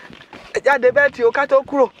ẹ jáde bẹ́ẹ̀ tí o ká tó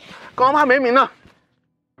kúrò kí wọ́n má mímí náà.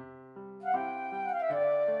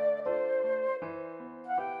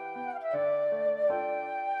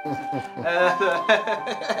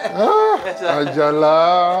 Àjàlá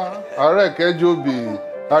ààrẹ kẹjọbì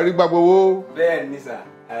arígbàgbowó. bẹ́ẹ̀ ni sà.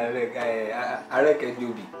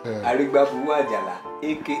 Arekejobi, Arigbabu Ajala,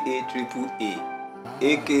 aka Triple A,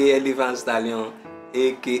 aka Elephant Stallion,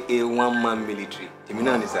 aka One Man Military.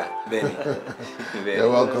 Sir. You're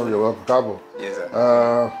welcome, you're welcome. Cabo. Yes, sir.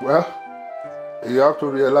 Well, you have to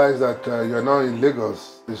realize that you're now in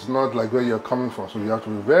Lagos. It's not like where you're coming from, so you have to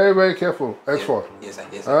be very, very careful. Henceforth. Yes, sir.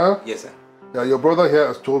 Yes, sir. Yes, sir. Yeah, your brother here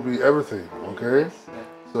has told me everything, okay?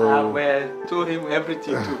 So I told him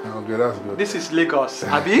everything too. Okay, that's good. This is Lagos,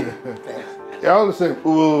 Abi. Yeah, all the same,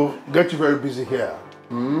 we'll get you very busy here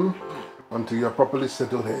until you're properly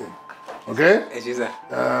settled here. Okay? Yes, sir.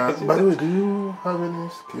 By the way, do you have any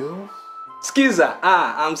skills? Skills, sir?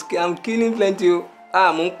 I'm killing plenty.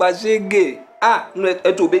 Mumpashege.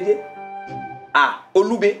 Etobeje.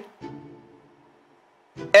 Olube.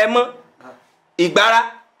 Emma. Igbara.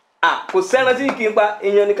 Kò sẹ́ran tí kì í pa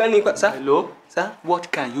èèyàn nìkan ní pa. Sir? Hello? Sir,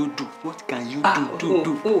 what can you do? What can you do?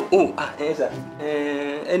 Yes, sir.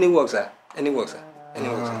 Any work, sir. Any work, sir. Any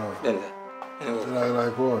work, sir. Any work.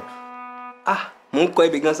 Like what? Mo ń kọ́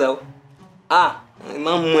ebè gan, sir. Máa ń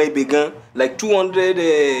mọ ebè gan, like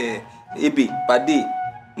 200 ebè per day.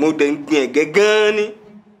 Mo dẹ̀ ń gbin ẹ̀gẹ́ gan ni.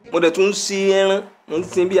 Mo dẹ̀ tún ń sin ẹran. Mo ń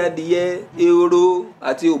sin bí adìyẹ, ehoro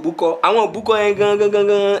àti òbúkọ. Àwọn òbúkọ yẹn gan.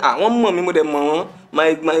 Wọ́n mọ̀ mí, mo dẹ̀ mọ̀ wọ́n.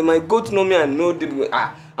 My goat know me and know the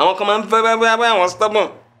àwọn kan máa ń fẹ́ àwọn stubborn.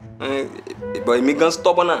 But èmi gan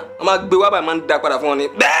stubborn náà. Wọ́n máa gbé wá báyìí, máa ń dá padà fún wọn ni.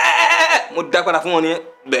 Bẹ́ẹ̀ mo dá padà fún wọn ni.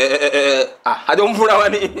 Bẹ́ẹ̀ àjọ ń fúnra wa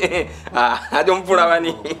ni. Àjọ ń fúnra wa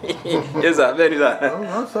ni. Yes, sir. Very, sir.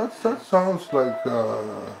 That sounds like a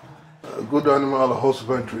good animal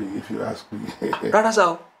husbandry, if you ask me. Rárá,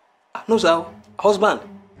 sir. No, sir. Husband.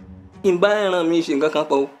 Ìbá ẹran mi ṣe nǹkan kan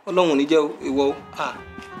pọ̀. Ọlọ́run ò ní jẹ́ ìwọ.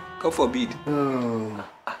 God forbid.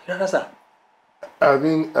 Rárá, sir. I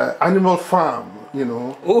mean, animal farm, you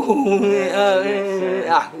know. Gbogbo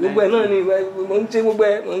ẹ̀ náà ni mo ń ṣe gbogbo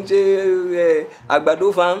ẹ̀. Mo ń ṣe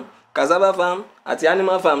àgbàdo farm, cassava farm àti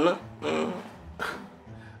animal farm náà.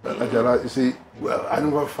 Ajala, you see, well,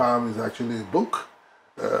 Animal Farm is actually a book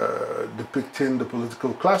depicting the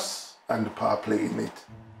political class and the power play in it.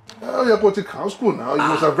 You're going to count school now, you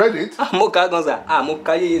must have read it. Mo kà gan, sir. Mo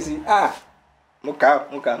kà yéye sí. Mo kà.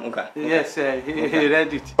 Yes, he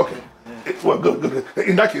read it. Okay. Well, good.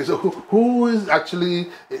 In that case, who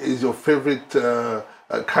is your favorite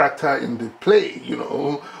character in the play? You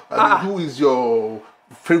know, I mean, who is your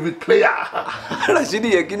favorite player?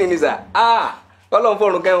 Rashidi Yekini ni, sir. Ọlọ́run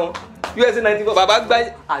fọ̀run kẹ́wọ̀n. USA 94 bàbá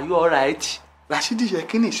gbá. Are you alright? Rashidi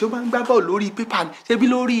Yekini ṣé ó máa ń gbá bọ́ọ̀lù lórí pépà ni? Ṣé bí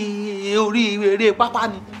lórí eré pápá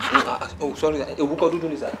ni? Oh, sorry, òbúkọ dúdú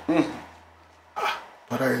ni, sir.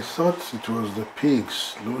 But I thought it was the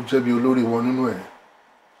pigs. Ló jẹ̀bi olórí wọn nínú ẹ̀.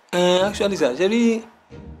 Actually, sir, ṣe rí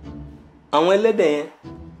àwọn ẹlẹ́dẹ̀ yẹn,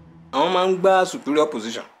 àwọn máa ń gbá superior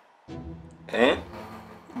position.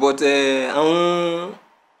 But àwọn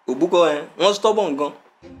òbúkọ yẹn, wọ́n stubborn gan.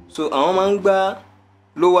 So àwọn máa ń gbá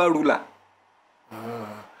lower ruler.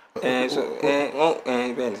 Bẹ́ẹ̀ ni,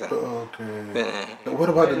 sir. Okay. What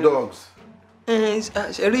about the dogs?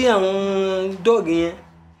 Ṣe rí àwọn dog yẹn,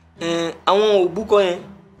 àwọn òbúkọ yẹn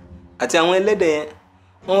àti àwọn ẹlẹ́dẹ̀ yẹn,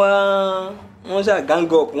 wọ́n ṣá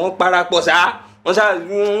gang up, wọ́n parapọ̀ ṣá, wọ́n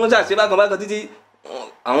ṣá ṣe bákan títí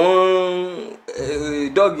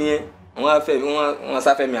àwọn dog yẹn wọ́n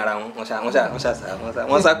sáfẹ́mi ara wọn,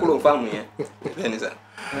 wọ́n sá kúrò fáàmù yẹn. Bẹ́ẹ̀ ni, sir.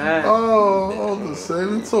 All the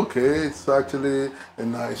same, it's okay. It's actually a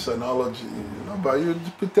nice analogy, you know, but you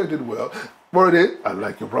depicted it well. Moride, I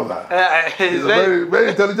like your brother. He's a very, very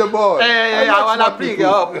intelligent boy. I want to bring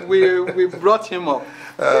up. We brought him up.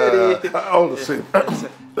 All the same.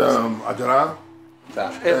 Ajara,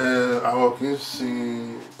 àwọn kì í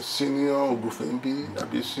sin senior Ogufembi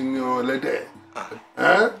àbí senior Lede.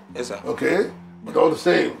 Yes, sir. Okay, but all the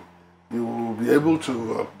same, you will be able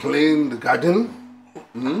to clean the garden,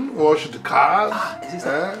 wash the cars,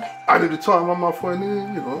 and at the time, I'm for any,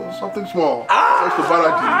 you know, something small. Just to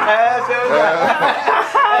balance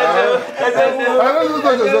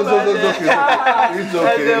It's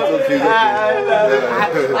okay.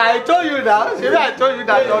 I told you that. Maybe I told you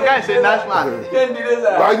that your guy is a nice man.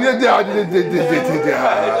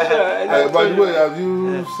 By the way, have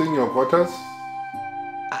you seen your quarters?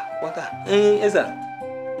 Quarter? Yes, sir.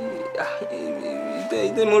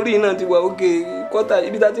 Ìtẹ́ mo rí iná ti wà òkè quarter.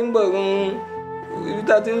 Ibi tá ti ń bọ̀ ibi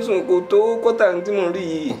tá ti ń sùn kò tó quarter tí mo rí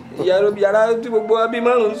yìí. Yàrá tí gbogbo abí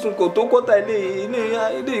márùn-ún sùn kò tó quarter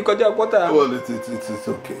ilé ìkọjá quarter. Well, it's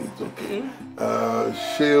okay. It's okay.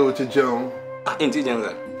 Ṣé o ti jẹun? N ti jẹun,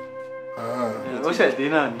 sir. Ó ṣẹ̀dé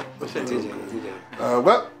náà ni.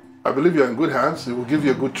 Well, I believe you're in good hands. It will give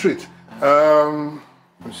you a good treat.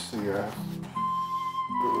 Let's see.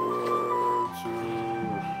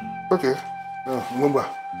 Okay. Remember.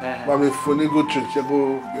 Mommy, funny good trip. You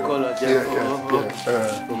go.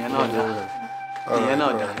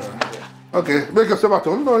 Okay, make yourself at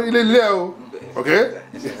home. No, Leo. Okay?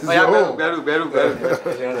 Beru.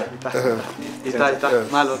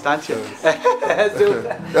 Malo, tanche.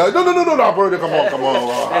 No, bro. Come on.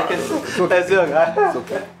 It's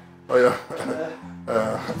okay. Oh, yeah.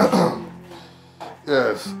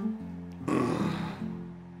 Yes.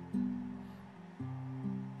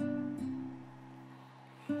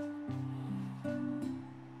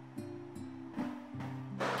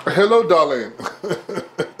 Hello, darling.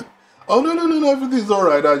 Oh, no, everything's all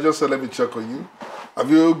right. I just said, let me check on you. Have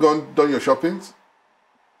you done your shoppings?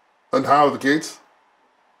 And how are the kids?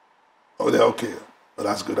 Oh, they're okay. Oh,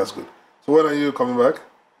 that's good. So when are you coming back?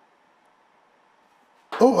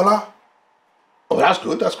 Oh, hola. Oh,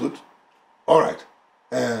 that's good. All right.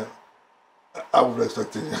 I was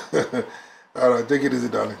expecting you. All right, take it easy,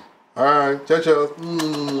 darling. All right, ciao.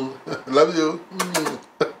 Love you.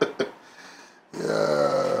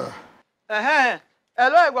 Yeah.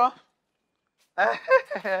 Hello, ẹ̀gbọ́n.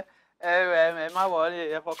 Ẹ má wọlé,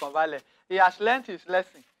 ẹ fọkàn balẹ̀. He has learnt his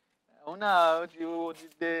lesson. Òun náà ó ti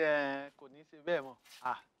dé kò ní ṣe bẹ́ẹ̀ mọ́.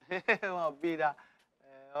 Wọ́n bí da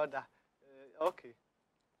ọ̀dà. Okay.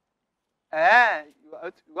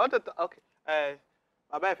 You want to talk? Okay.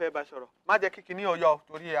 Bàbá ẹ fẹ́ bá sọ̀rọ̀. Má jẹ́ kí kinní ọyọ́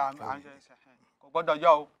torí kò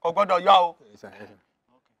gbọ́dọ̀ yọ o.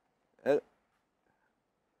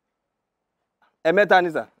 Ẹ̀mẹ́ta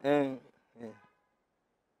ni sà.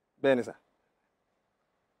 Bẹ́ẹ̀ ni sà.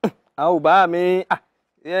 Àwọn òbá mi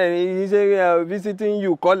ṣe visiting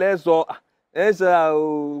you kọ́ lẹ́ sọ ẹ sọ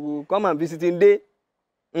come and visiting day.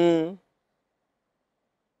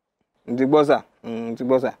 Ti gbọ́ sà.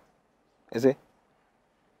 Ẹ ṣé.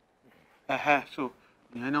 So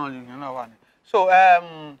ìyẹn náà wà ní. So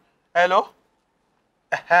hello.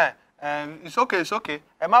 It's okay.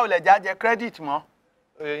 Ẹ má wulẹ̀ jájẹ credit mọ́.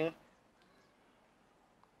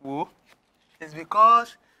 Wo? It's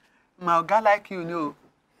because my oga like you know.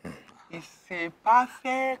 He's a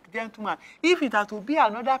perfect gentleman. If it had to be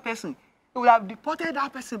another person, he would have deported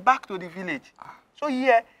that person back to the village. So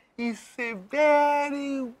yeah, he's a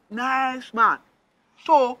very nice man.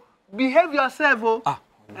 So behave yourself,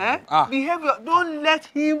 don't let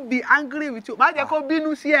him be angry with you. Má jẹ́ kó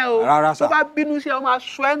bínú sí ẹ o. Rárá sà. Tó bá bínú sí ẹ, ó máa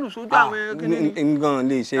sọ ẹnu sójú àwọn kìnìún. Nǹkan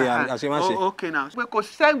lè ṣe àṣemáṣe. Okay now. Pé kò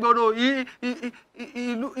sẹ́gbọ̀rọ̀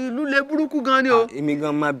ìlú lè burúkú gan ni o. Èmi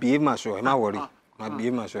gan máa behave máa sọ, ẹ má worry. Máa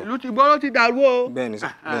behave máa sọ. Ìlú ti gbọ́rọ̀ ti dàrú o. Bẹ́ẹ̀ ni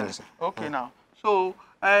sà. Okay now. So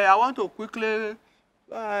I want to quickly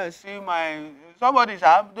see somebody,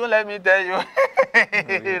 sir. Don't let me tell you.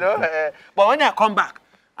 You know. But when I come back,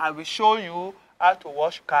 I will show you how to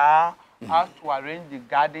wash car, how to arrange the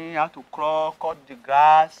garden, how to cut the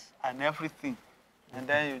grass and everything. And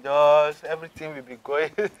then everything will be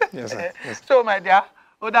going. Yes, sir. Yes. So, my dear,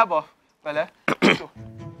 ó dàbọ̀, pẹ̀lẹ́. So.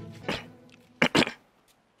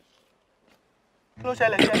 Kí ló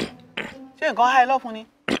ṣẹlẹ̀ ṣe? Ṣé nǹkan há ẹ lọ́fun ni?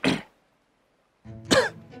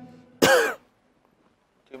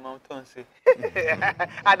 Kí mọ tó ń ṣe.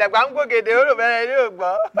 Àdàgbà ń gbògèdè ó rò bẹ́ẹ̀ ní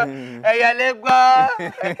ògbọ́. Ẹ̀yẹlé gbọ́.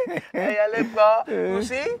 You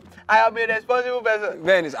see, I am a responsible person.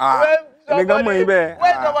 Bẹ́ẹ̀ ni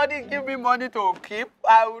when somebody give me money to keep,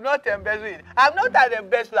 I will not embezzle it. I'm not an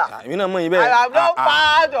embezzler. I am not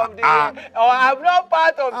part of the I'm not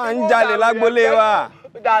part of the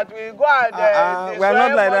that we go and we are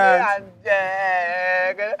not like that.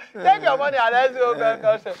 Take your money and let's go.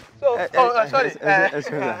 So, sorry.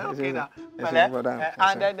 Okay now.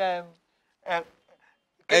 And then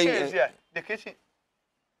kitchen is here. The kitchen.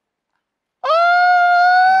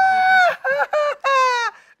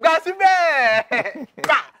 Gbàsíbẹ̀!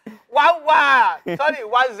 Sorry,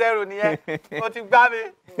 1-0 nìyẹn. O ti gbá mi.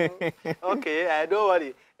 Okay, don't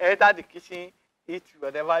worry. Enter the kitchen, eat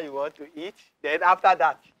whatever you want to eat. Then after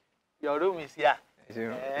that, your room is here.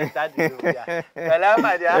 Enter the room here. Hello,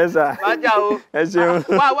 my dear. Yes, sir. Májà o. Ẹ ṣeun.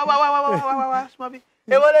 Wá, small bit.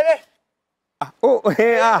 Èwo lélẹ̀?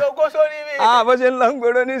 Bó ṣe ń lọ ń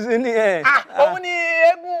gbèrò nísìnyí ẹ̀. Òun ni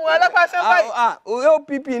eégún alápàṣẹ báyìí.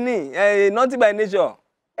 OPP ni, Naughty by Nature.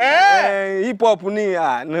 Hip hop ni,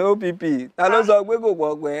 OPP. Ta ló sọ pé kò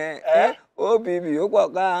pọ̀ pẹ́? OPP ó pọ̀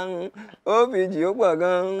gan, OPG ó pọ̀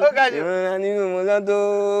gan. Ìran anímọ̀ kan tó,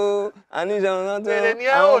 aníṣẹ́ kan tó,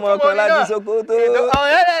 àwọn ọmọ kan láti Sokoto.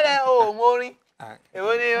 Ọ̀rẹ́ ò mórin.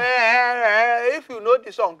 Èwo ni if you know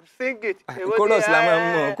the song, sing it. Chorus la máa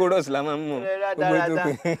ń mọ̀.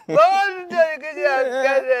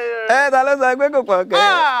 Ta ló sọ pé kò pọ̀ kẹ́?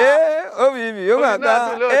 OPP ó pọ̀ gan.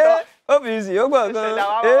 OPC ó pọ̀ gan.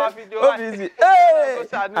 OPC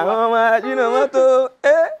àwọn ọmọ ajínà mọ́tò.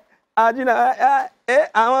 Ajina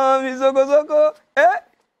àwọn mi soko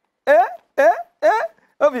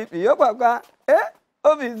OBC yóò pàpà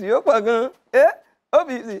OBC yóò pọ̀ gan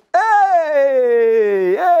OBC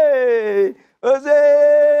ó ṣe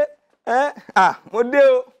mo dé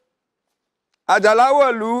o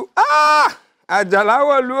Àjàláwọ̀lú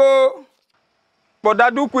Àjàláwọ̀lú o. But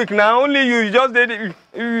that do quick now. Only you just dey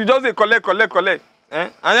collect.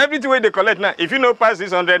 And everything wey they collect now, if you no pass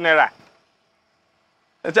 600 naira,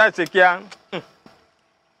 let's just take care.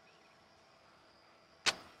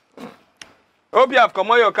 Hope you have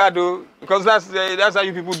come on your card though, because that's how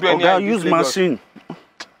you people do anything. Okay, use machine.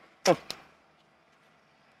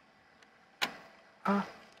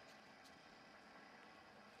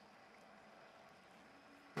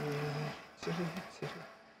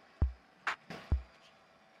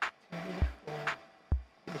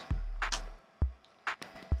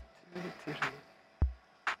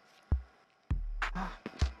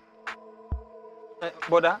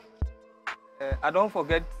 Brother, I don't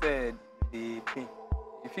forget the pin.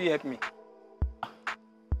 If you help me.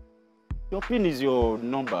 Your pin is your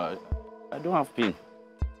number. I don't have pin.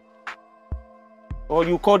 Or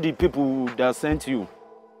you call the people that sent you.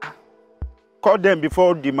 Call them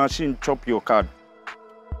before the machine chop your card.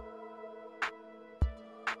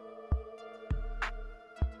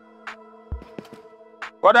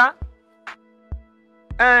 Brother,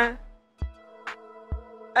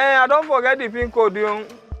 I don't forget the pin code.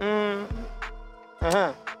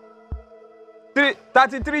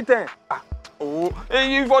 3310. Oh,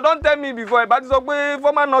 if you don't tell me before, but it's okay.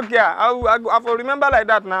 Former Nokia, I will remember like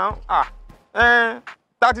that now.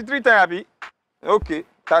 3310, Abi. Okay,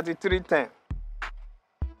 3310.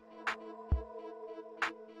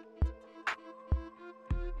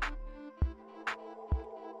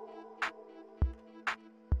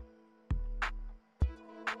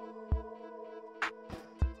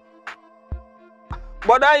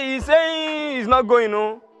 But he's saying he's not going,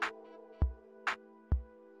 no.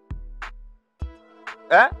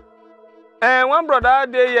 One brother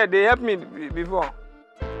they helped me before.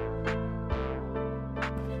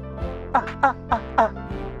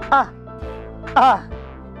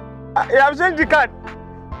 You have changed the card.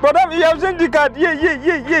 Brother, you have changed the card. Yeah.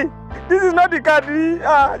 This is not the card.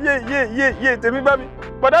 Yeah. Tell me, baby.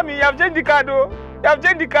 Brother, you have changed the card, oh. You have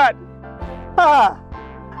changed the card.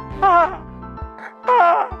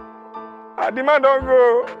 The man don't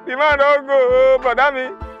go. Brother, me.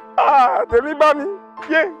 Tell me, baby.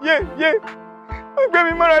 Yeah. Gbé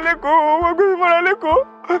mi mọ́ra lẹ́kọ̀ọ́.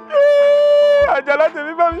 Àjàlá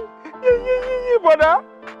tèmi bá mi. Brother,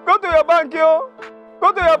 go to your bank, yo.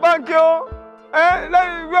 Let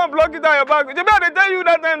me go and block it on your bank. Maybe I tell you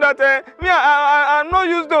that time that me, I'm not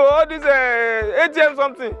used to all this ATM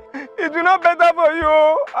something. It will not better for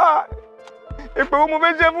you. Èpè wo mo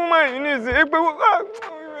fẹ́ ṣe fún mọ́ yìí nísìnyí. Èpè wo.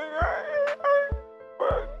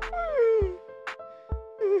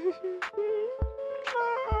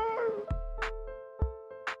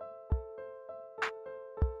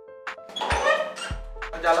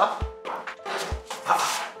 Ajala.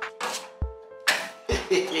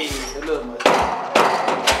 Hello, man.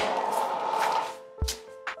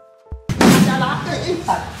 Ajala.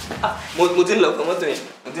 Mo ti ń lọ fún mọ́tò yẹn.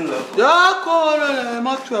 Yọ kó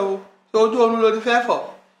mọ́tò ẹ̀ o. Ojú oorun ló ti fẹ́ fọ̀.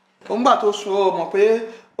 Òǹgbà tó sùn o mọ̀ pé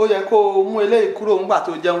ó yẹ kó o mú eléyìí kúrò òǹgbà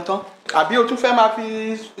tó jẹun tán. Àbí o tún fẹ́ máa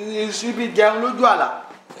fi síbi jẹun lójú àlà.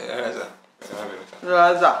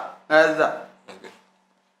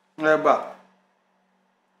 Ẹ̀rọ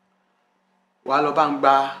wà lọ bá ń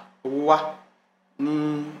gba owó wá ní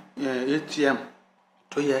ATM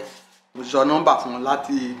tó yẹ mo sọ nọ́mbà fún un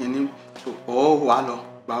láti ìní ó wà lọ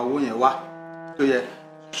gba owó yẹn wá tó yẹ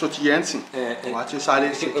so ti yẹn sìn wà ti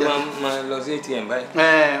sáré sí kẹ. máa lọ sí ATM báyìí.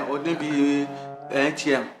 ó níbi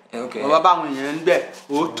ATM bàbá báwọn èèyàn ń bẹ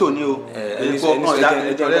ó tò ní o ẹjọ́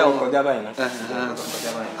kọjá báyìí náà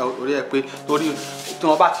orí ẹ pé torí tí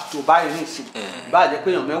wọn bá ti tò báyìí nísìn báà jẹ́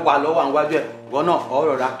pé èèyàn mẹ́wàá lọ́wọ́ àwọn wájú ẹ̀ ìwọ náà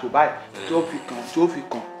ọ̀rọ̀ ra tò báyìí tó fi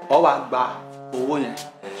kàn ọ wá gba owó yẹn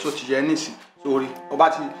tó ti yẹ nísìn sórí ọba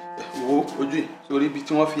ti wo ojú yìí sórí ibi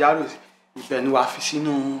tí wọ́n fi arrow sí ibẹ̀ ni wàá fi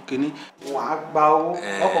sínú kínní wàá gba owó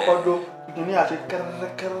ọkọ̀ọ̀kọ̀ dó kínní àti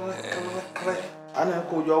kẹrẹkẹrẹ àná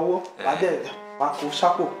kò yọ owó wàá dẹ̀ wàá kó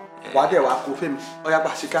sápò wàá dẹ̀ wàá kó fèmí ọ̀yà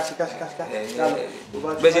gbà síká.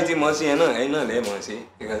 bẹ́ẹ̀ ṣe ti mọ̀ sí yẹn náà ẹ̀yin náà lẹ́ẹ̀ mọ̀ sí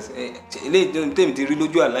ilé tèmi ti rí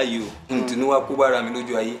lójú àlá yìí o ntùnú wa kó bára mi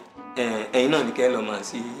lójú ayé ẹ̀yin náà ní kẹ́ lọ mọ̀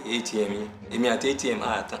sí ATM yẹn èmi àti ATM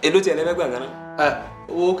àtàn èló tí ẹlẹ́gbẹ̀gbà gan náà.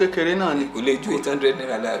 owó kékeré náà ni. kò lè ju 800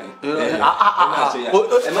 naira láàbí.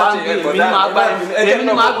 èmi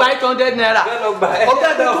ni màá gba 800 naira ó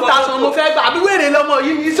fẹ́ gbé 2000 mo fẹ́ gbà àbí wèrè lọmọ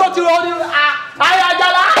yìí ní sọ́ọ́ tí wọ́n ní ayé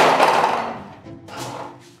Àjàlá.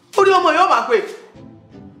 máa pè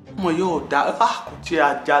ọmọ yóò dá kò tiẹ̀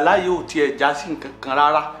Àjàlá yóò tiẹ̀ já sí nǹkan kan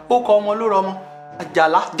rárá ó kọ ọmọ ló rọmọ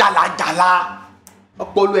Àjàlá jàlàjàlà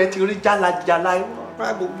ọpọlọ ẹ ti rí jàlàjàlà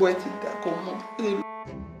rárá gbogbo ẹ ti dà kọ mọ.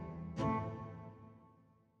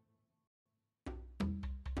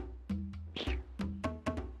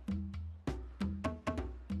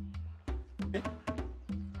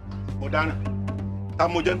 mo dáná ta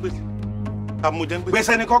mo jẹ ń gbèsè ta mo jẹ ń gbèsè.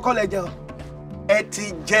 gbèsè ni kọ́kọ́ lẹ jẹ o ẹ ti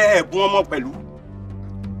jẹ ẹ̀bùn ọmọ pẹ̀lú.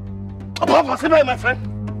 ọ̀pọ̀ síbẹ̀ my friend.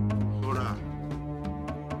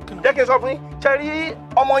 jẹ́ kí n sọ fún yín ṣe rí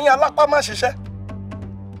ọmọ yín alápá má ṣiṣẹ́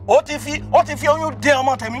ó ti fi oyún dé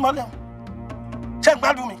ọmọ tẹ̀mí mọ́lẹ̀ ṣé ń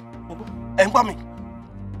gbádùn mi ẹ̀ ń gbọ́ mi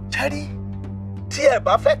ṣe rí tí ẹ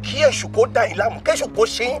bá fẹ́ kí èṣù kó dà yín láàmú kí èṣù kó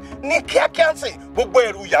ṣe yín ní kíákíá sí gbogbo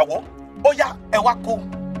ẹrù ìyàwó ó yá ẹ wá kó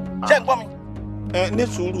ṣé ń gbọ́ mi. ẹ ní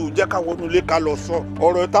sùúrù jẹ́ ká wọnú ilé ká lọ sọ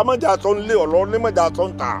ọ̀rọ̀ ìta mọ́jà sọ nílé ọ̀rọ̀ onímọ̀jà sọ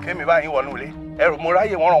ń ta. kémi báyìí wọnú ilé ẹrù mo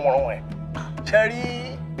ráyè wọ́nrọ̀wọ́nrọ̀ ẹ̀ ṣe rí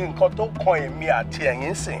nǹkan tó kan èmi àti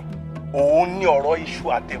ẹ̀yin sìn òun ní ọ̀rọ̀ iṣu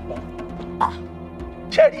àtẹ̀pọ̀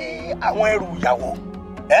ṣe rí àwọn ẹrù ìyàwó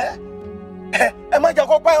ẹ má jẹ́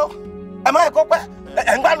kó pẹ́ o ẹ má jẹ́ kó pẹ́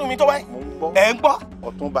ẹ̀ ń gbádùn mi tó báyìí ẹ̀ ń gbọ́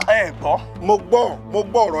Ọ̀túnba ẹ̀ gbọ́. mo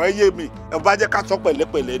gbọ́ ọ̀rọ̀ ẹ yé mi ẹ bá jẹ́ ká sọ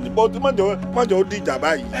pẹ̀lẹ́pẹ̀lẹ́ ni bó ti mọ̀jọ́ ó dìjà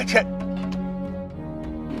báyìí.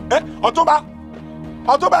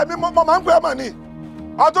 Ọ̀túnba èmi mo máa ń pè ọmọ ni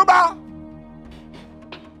Ọ̀túnba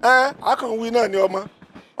akànwí náà ni ọmọ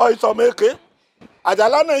ọ ìsọmọ èké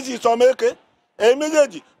Àjàlá náà sì ìsọmọ èké èyí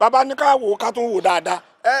méjèèjì bàbá ní ká wò ká tún wò dáadáa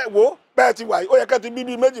wò bẹ́ẹ̀ ti wà yìí ó yẹ kẹ́ ti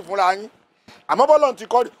bíbí méjì fúnra yín àmọ́ bọ́lọ̀ ti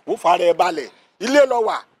kọ́ wò fara ẹ̀ balẹ̀ ilé lọ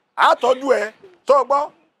wà á tọ́jú ẹ tó gbọ́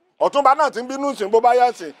Ọ̀túnba náà ti ń bínú sìn bó bá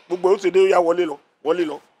yá sìn gbogbo ó sì dé ya wọlé lọ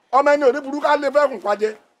ọmọ ẹni òní burúkú á lè fẹ́ fún pàjẹ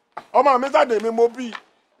ọmọ mi sàdé mi mo bí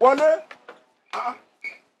wọlé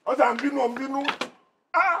ọjà ń bínú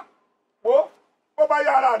wo bó bá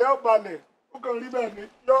yára rẹ ó balẹ̀ ó kàn rí bẹ́ẹ̀ ni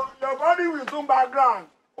your body will soon background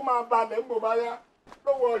ó máa balẹ̀ ń bò bá yá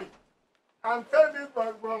don't worry I'm saying this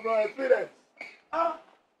from experience.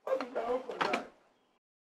 What is that for that?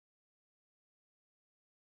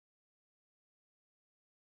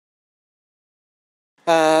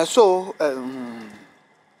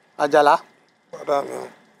 Àjàlá,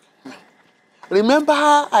 remember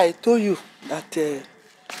I told you that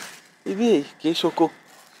ibi kì í ṣoko.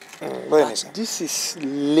 This is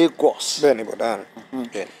Lagos.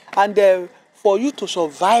 And for you to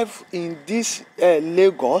survive in this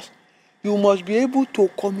Lagos, you must be able to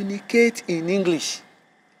communicate in English.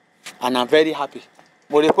 And I'm very happy.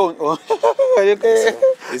 Mo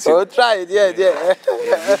try díẹ̀.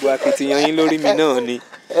 Gbogbo akitiyan yín lórí mi náà ni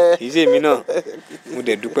kì í ṣe mi náà mo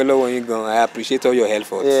dẹ̀ dúpẹ́ lọ́wọ́ yín gan. I appreciate all your help.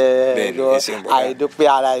 Bẹ́ẹ̀ ni ẹ ṣeun bọ̀dá. àìdúpẹ́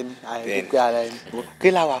ara ẹni.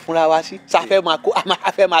 Kí la wà fúnra wa sí?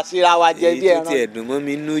 Sáfẹ́ máa síra wa jẹ bí ẹran. Èyí tó tiẹ̀ dùn mọ́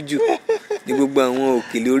mi nú jù ní gbogbo àwọn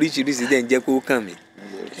òkèlè oríṣiríṣi dẹ̀ ń jẹ́ kó kàn mí,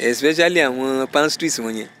 especially àwọn pastries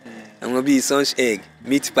wọn yẹn, àwọn bíi sunch egg,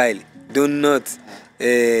 meat pie, donut,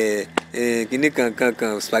 kìnnì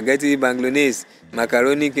kan spaghetti bolognese,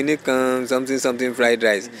 macaroni kìnnì kan something fried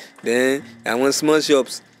rice, then àwọn small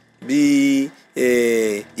shops bíi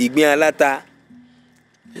ìgbín aláta,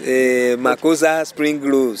 makosa spring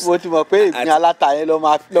rolls. Mo ti mọ̀ pé ìgbín aláta yẹn ló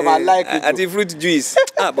máa láìkì jù. Àti fruit juice.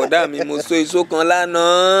 Bọ̀dá mi mo so èso kan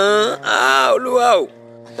lánàá. Olúwa o.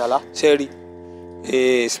 Àjàlá. Sẹ́rí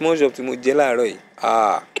small shop tí mo jẹ láàárọ̀ yìí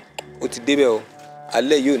ó ti débẹ̀ o.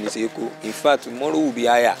 Alẹ́ yóò ní ṣe kó. In fact tomorrow will be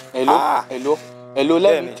higher. Hello,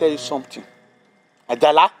 let me tell you something.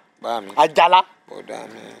 Àjàlá. Àjàlá. Bọ̀dá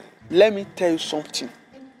mi. Let me tell you something.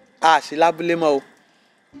 Ṣe lábúlé mọ́ o.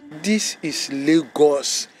 This is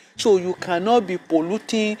Lagos. So you cannot be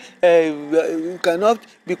polluting, you cannot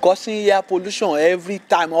be causing air pollution every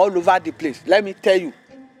time all over the place. Let me tell you.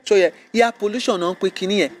 So air pollution on quick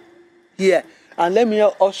in here. And let me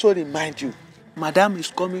also remind you, Madam is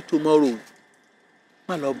coming tomorrow.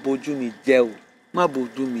 Má lọ bójú mi jẹ́ o. Má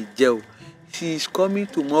bójú mi jẹ́ o. She is coming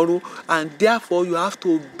tomorrow and therefore you have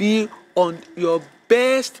to be on your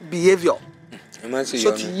best behavior.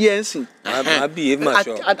 So ti yé ẹ sìn.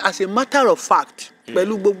 As a matter of fact,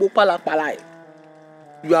 pẹ̀lú gbogbo pálapàla ẹ̀,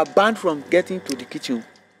 you are banned from getting to the kitchen.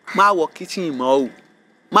 Má wọ kitchen mọ́ o.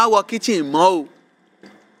 Má wọ kitchen mọ́ o.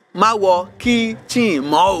 Má wọ kitchen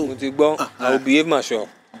mọ́ o. Mo ti gbọ́. I will behave myself.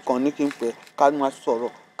 Nǹkan ní kí n pẹ́ ká máa sọ̀rọ̀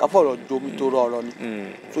ká fọ̀rọ̀ jomi tó rọ ọ̀rọ̀ ni.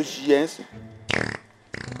 So ti yé ẹ sìn.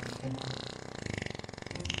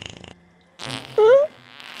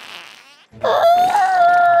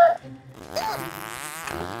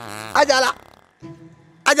 Àjàlá.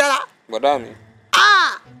 Bọ̀dá mi.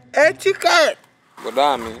 Etiquette.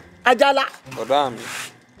 Bọ̀dá mi. Àjàlá. Bọ̀dá mi.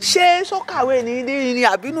 Ṣé sọ́kàwé ní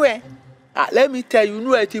àbínú ẹ̀? Let me tell you,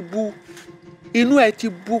 inú ẹ ti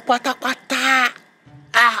bu pátápátá.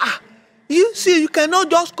 You see, you cannot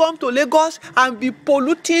just come to Lagos and be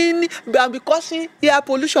polluting and be causing air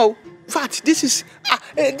pollution. In fact, this is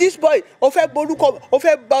this boy. Ó fẹ́ ba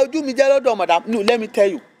ojú mi jẹ́ lọ́dọ̀ madam. No, let me tell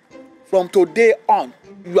you, from today on,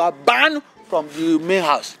 you are banned from the main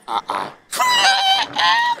house.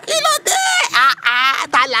 Kí ló dé?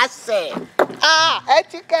 Ta la ṣe?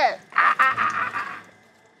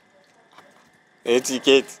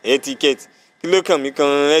 Etiquette. Kí ló kàn mí kan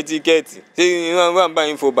etiquette? Ṣé wọ́n bá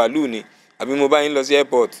yín fò bàálù ni? Àbí mo bá yín lọ sí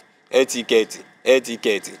airport? Etiquette.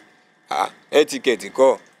 Etiquette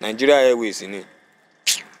kọ́ Nigeria Airways ni.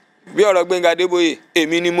 Bí ọ̀rọ̀ Gbẹ́ngà Adébóyè,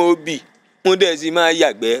 èmi ni mo bì. Mo dẹ̀ sì máa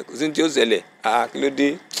yàgbẹ́, kò sí ní tí ó ṣẹlẹ̀. Kí ló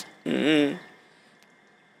dé?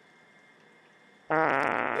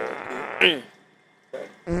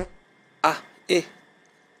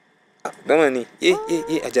 Dọ́mọ̀ ni.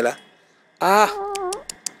 Àjàlá.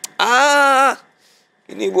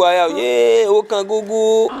 Kí ni ibo aya ó kan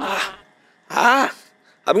gógó.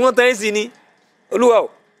 Àbí wọ́n tán ẹ́ sí ni. Olúwa o.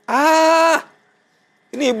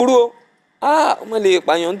 Kí ni ìburú o. Ọmọ lè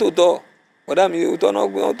pààyàn tó tọ́. Ọ̀dà mi ò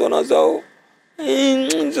tọ́nà sọ o.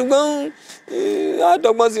 Ṣùgbọ́n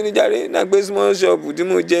àdọ́gbọ́n sí ni jàre. Náà gbé small shop tí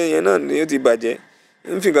mo jẹ yẹn náà ni ó ti bàjẹ́.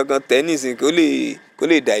 Ń fi kankan tẹ́ nísìn kó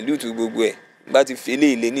lè dilute gbogbo ẹ̀. Bá ti fi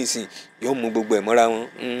ilé nísìn yóò mú gbogbo ẹ̀ mọ́ra wọn.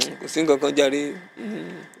 Kò sí nǹkankan jàre.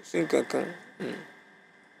 Kò sí nǹkankan.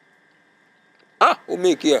 Ó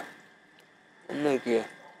make here.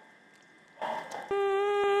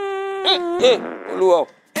 Olúwa o.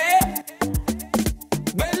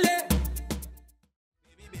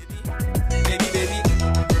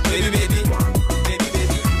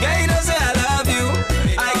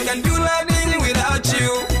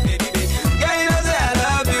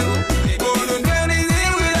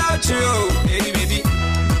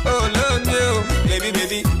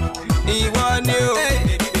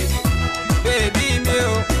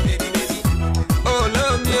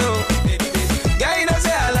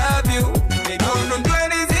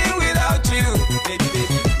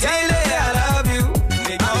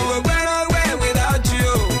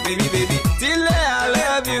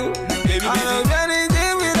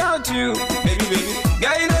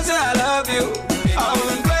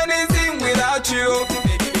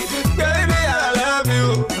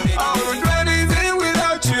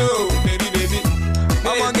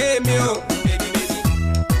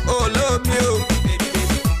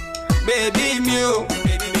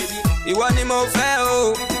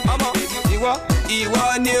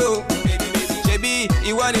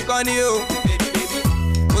 Ìwọ nìkan ni o,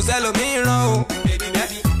 kò sẹ́lòmíràn o,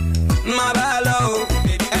 má bá lọ o,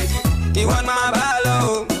 ìwọ ni má bá lọ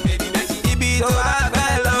o, ibi tó bá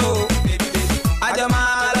fẹ́ lọ o, àjọ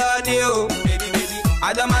máa lọ ni o,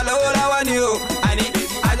 àjọ máa lówó lọ́wọ́ ni o, àní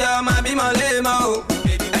àjọ máa bímọ lémọ o,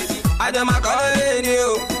 àjọ máa kọ́lé ni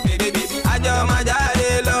o, àjọ máa jáde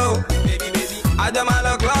lọ o, àjọ máa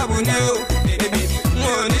lọ kílọ̀bù ni o, n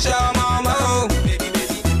ò ní ṣe ọmọ o,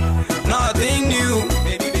 nothing new.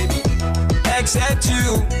 Except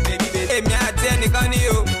you, èmi àti ẹnìkan ni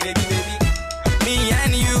o, me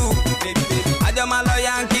and you, àjọ máa lọ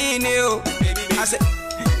Yankee ni o, I said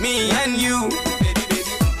me and you,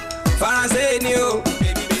 Faransé ni o,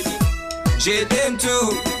 je t'aime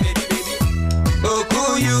too, òkú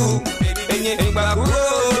you, ẹ̀yìn ìgbà kúrò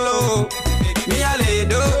lò, mi à lè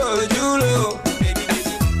dojú lò,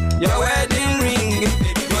 your wedding ring,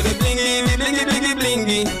 for the blingy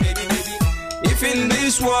blingy, if in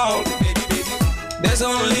this world. There's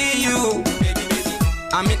only you.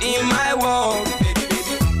 I mean, in my world,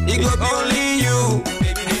 it could be only you.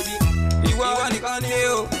 You want to come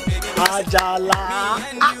here. Ajala.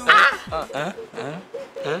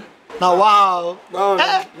 Now, wow.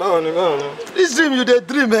 This dream you dey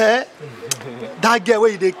dream, eh? That girl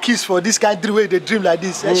where you dey kiss for this kind of dream, where you dey dream like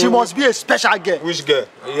this, she must be a special girl. Which girl?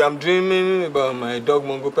 I'm dreaming about my dog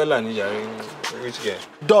Mongopela Nigerian. Which girl?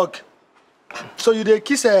 Dog. So you dey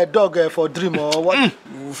kiss a dog for dream or what?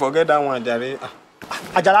 Forget that one, Jare.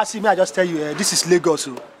 Ajala, see me, I just tell you, this is Lagos.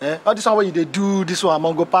 All this one where you dey do this one,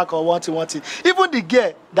 Mongo Park or one thing. Even the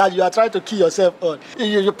girl that you are trying to kill yourself on,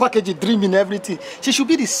 you package it, dreaming everything. She should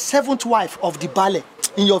be the 7th wife of the ballet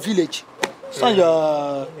in your village. So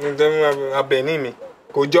your Abeni,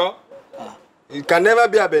 Kojo. It can never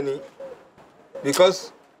be Abeni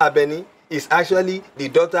because Abeni is actually the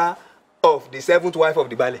daughter of the 7th wife of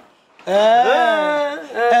the ballet.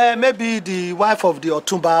 Maybe the wife of the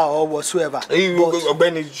Otumba or whatsoever.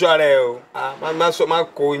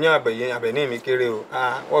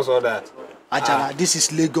 What's all that? Ajala, this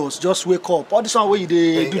is Lagos. Just wake up. All this one where you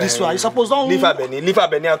do this one. You suppose don't leave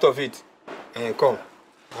Abeni out of it. Come.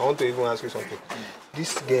 I want to even ask you something.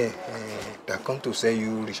 This girl that come to sell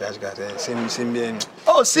you recharge card, Simbi.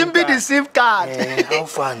 Oh, Simbi the SIM card. How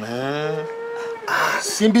far now?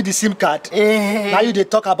 Simbi the SIM card. Now you they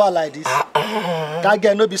talk about like this. That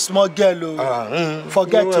girl no be small girl.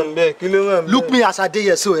 Forget it. Look me as I did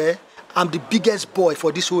here, so I'm the biggest boy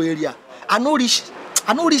for this whole area. I know rich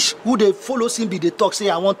who they follow Simbi, they talk, say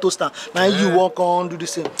I want toaster. Now you walk on, do the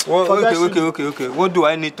same. Okay. What do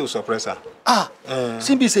I need to suppress her?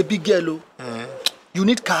 Simbi is a big girl. You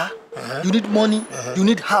need car, you need money, you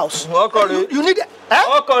need house. You need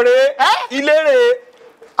Ilere.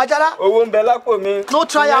 Ajala. No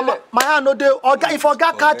try my hand no dey. If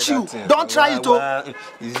Oga catch you, don't try it.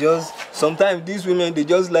 It's just sometimes these women they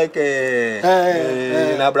just like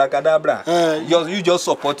abracadabra. You just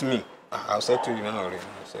support me. I'll say to you now.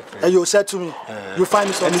 You said to me. You find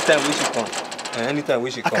me something. Anytime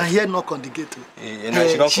we should come. I can hear knock on the gate.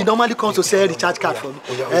 She normally comes to sell the recharge card for me.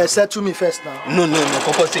 Say to me first now. No.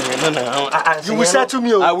 You will say to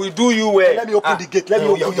me. I will do you well. Let me open the gate. Let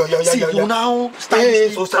me open it. See, you now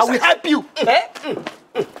stand. I will help you.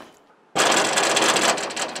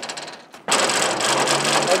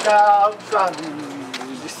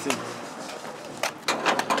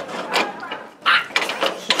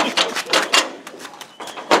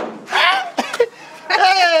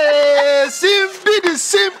 Simbi the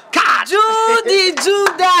SIM card.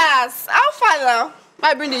 Judas. How far now?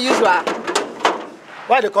 I bring the usual.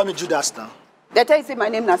 Why they call me Judas now? They tell you say my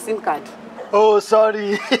name na SIM card. Oh,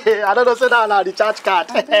 sorry. I don't know say that now the charge card.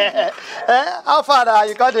 How far now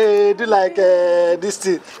you got to do like this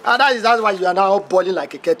thing? And that's why you are now boiling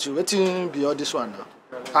like a kettle. Waiting beyond this one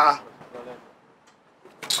now.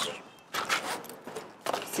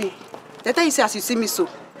 See, they tell you say as you see me so,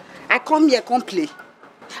 I come here come play.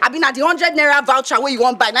 I been at the 100 naira voucher where you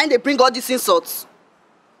want buy. Now they bring all these insults.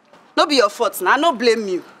 No be your fault now. No blame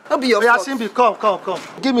you. No be your fault. Simbi, come.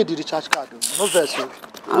 Give me the recharge card. No verse. I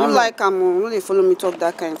don't like no they follow me talk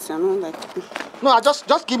that kind of thing. I don't like. No,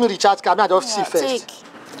 just give me recharge card. I just see first. Take.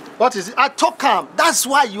 What is it? I talk calm. That's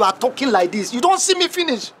why you are talking like this. You don't see me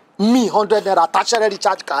finish. Me 100 naira tertiary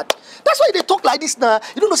recharge card. That's why they talk like this now.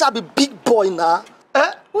 You don't know say I'm a big boy now.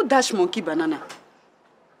 Who dash monkey banana?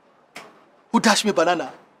 Who dash me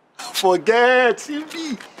banana? Forget,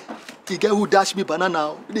 Simbi. The guy who dash me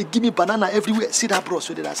banana, they give me banana everywhere. See that bros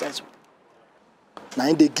with that size.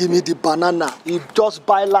 Now they give me the banana. You just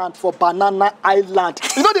buy land for Banana Island.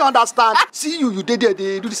 You know they understand. See you did there,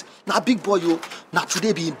 they do this. Now big boy, now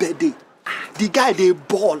today be in bed day. The guy they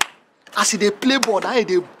ball. As they play ball, now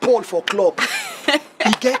they ball for club.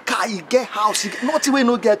 He get car, he get house, nothing we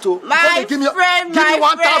no get to. My give me 1,000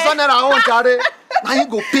 naira on Jare. Now he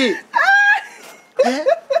go pay.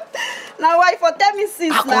 Now why for tell me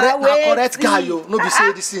since now? Correct guy yo. No be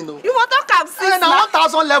say this thing no. You want to come since now?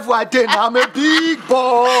 1,000 level a day now. I'm a big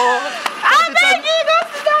boy. I'm begging you, go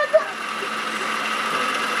sit down.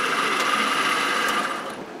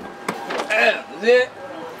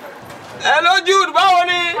 Hello Jude, báwo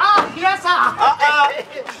ni? Yes sir.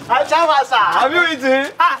 Sir. Have you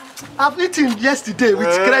eaten? I've eaten yesterday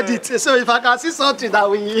with credit. So if I can see something that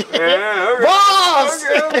we okay. Boss!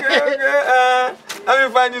 Okay. Let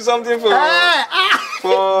me find you something for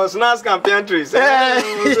snacks and pantries. Thank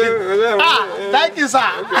you,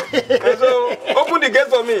 sir. Okay. So open the gate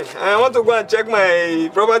for me. I want to go and check my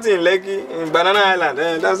property in Lekki, in Banana Island.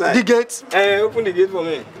 That's right. The gate? Open the gate for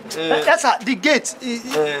me. Yes, sir. The gate.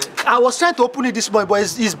 I was trying to open it this morning, but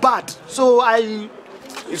it's bad. So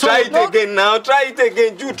try it again now. Try it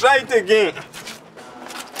again. You try it again.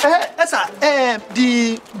 Yes, sir.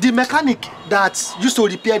 The mechanic that used to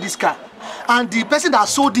repair this car and the person that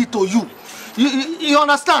sold it to you. You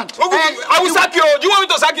understand? I will sack you. Do you want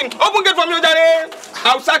me to sack him? Open gate for me, Daddy.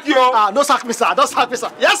 I will sack you. Don't sack me, sir. Don't sack me,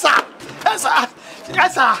 sir. Yes, sir. Yes, sir.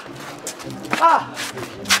 Yes, sir.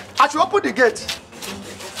 I should open the gate.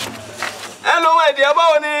 Hello, my dear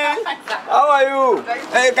Bonnie. How are you?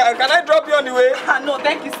 Hey, can I drop you on the way? No,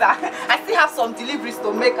 thank you, sir. I still have some deliveries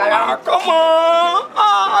to make around. Come on.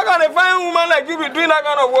 I got a fine woman like you be doing that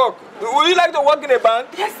kind of work. Would you like to work in a bank?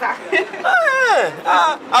 Yes, sir.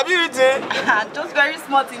 Have you eaten? Just very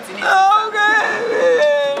small things in it. Okay.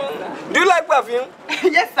 Do you like perfume?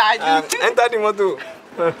 Yes, sir, I do. Enter the motor.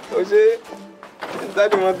 Okay. Enter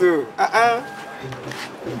the motor.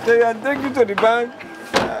 Take you to the bank.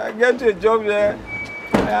 Get you a job there.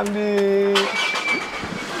 I am the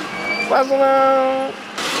personal.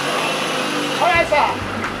 All right, sir.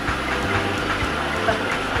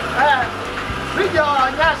 Bring your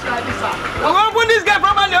nyash like this, sir. I'm going to put this guy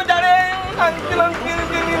properly on Jare. And kill him,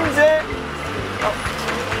 say.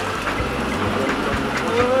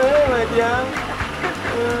 Oh, my dear.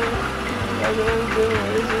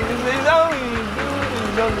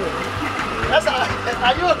 Yes, sir.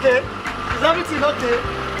 Are you okay? Is everything okay?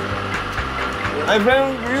 My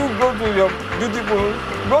friend, you go to your beautiful,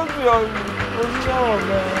 go to your position of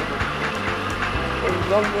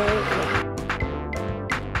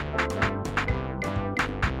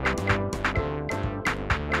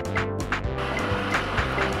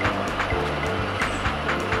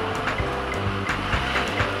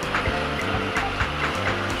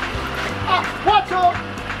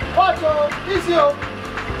Watch out! Easy up!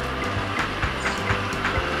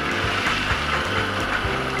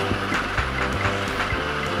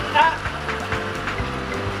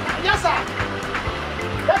 Yes, sir!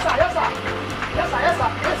 Yes, sir! Yes, sir! Yes, sir! Yes, sir!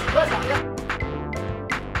 Yes, sir! Yes.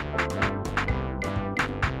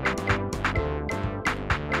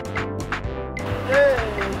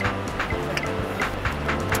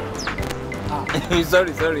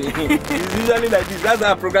 sorry. It's usually like this. That's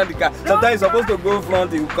how I program the car. Sometimes you're supposed to go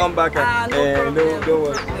front, you come back and don't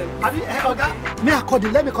worry. Oga,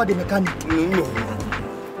 let me call the mechanic. No.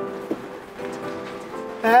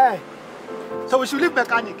 Hey, so we should leave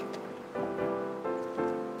mechanic.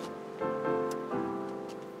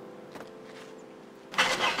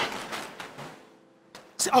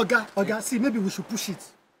 See, Oga, see, maybe we should push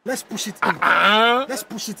it. Let's push it in. Let's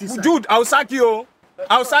push it inside. Dude, I'll sack you.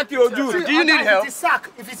 Jude. See, Do you need help?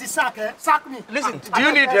 If it's a sack, sack me. Listen, do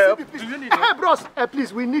you need help? Hey, bros,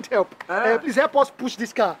 please, we need help. Please help us push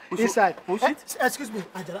this car inside. Push it? Excuse me,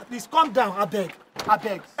 Angela, please calm down, I beg.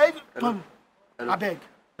 Hey, I beg.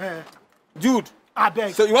 Jude. I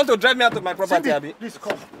beg. So you want to drive me out of my property, Abby? Please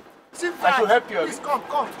come. I should help you, Abby. Please come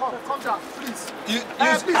down, please.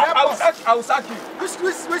 Please help us. I'll sack you. Which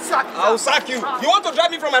sack? I'll sack you. You want to drive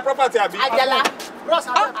me from my property, Abby? Ajala. Bros,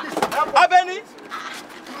 please help us. Abeni?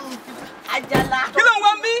 Ajala. You don't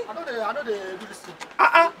want me? I know they do this thing.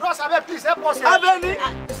 Bros, please help us. Abeni?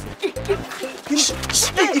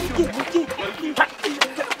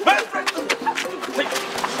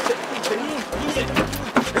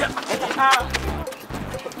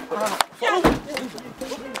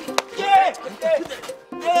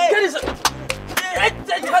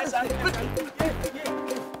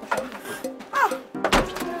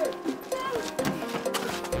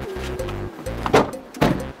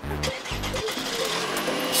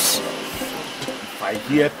 I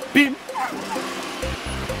hear pin.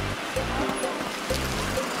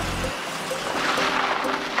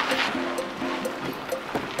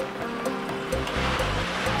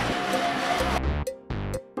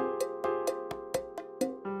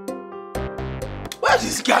 Where's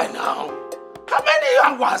this guy now?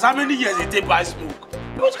 How many years it take by smoke?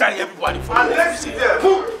 Which guy everybody for? Let's see there.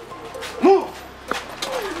 Move.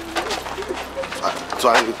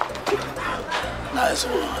 Nice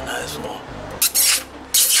one.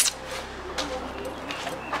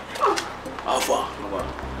 How far?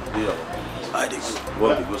 I think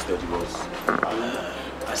What the ghost steady was.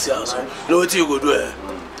 I see how so. You know what you go do?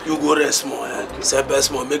 You go rest more. Say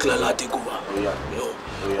best more, make Lala take over.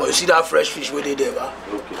 Or you see that fresh fish where they there,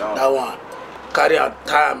 that one. Carry a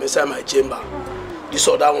tie inside my chamber. This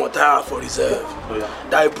other one tie for reserve.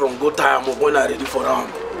 That prong go tie am when I ready for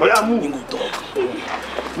round. Move. Go talk.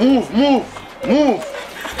 Move.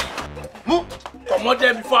 Come on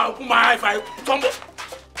there before I put my high five. Come on.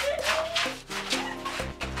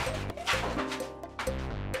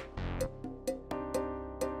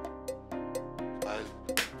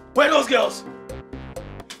 Where are those girls?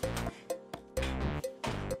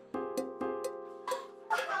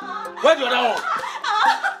 Where the other one?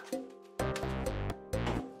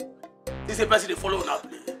 This is a person they follow now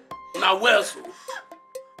play. Now well so.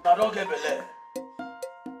 Now don't get belay.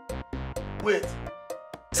 Wait.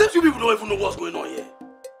 Since you people don't even know what's going on here.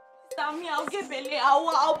 Sammy, I'll get belay.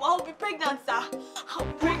 I'll be pregnant, sir. I'll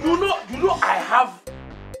be pregnant. You know I have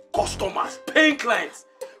customers, paying clients.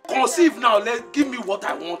 Conceive now, give me what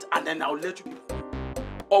I want and then I'll let you people.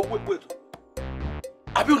 Oh wait.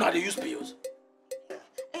 Have you not use pills?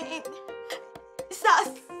 Sir,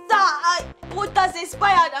 what has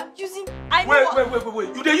expired? I'm using.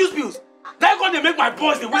 Wait. You they use pills? They're gonna make my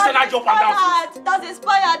boys they waste that job and down. That's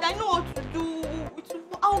expired. I know what to do.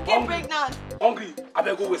 I'll get pregnant. Hungry? I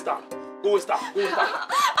better go waste time.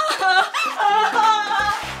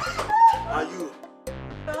 And you?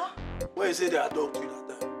 Where you say they adopt you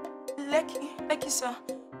that time? Lekki, sir.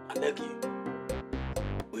 And Lekki?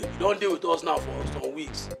 Wait, you don't deal with us now for some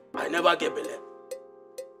weeks. I never get belay.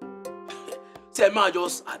 Tell me, I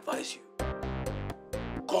just advise you.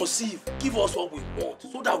 Conceive, give us what we want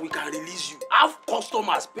so that we can release you. Have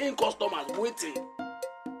customers, paying customers waiting.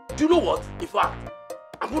 Do you know what? In fact,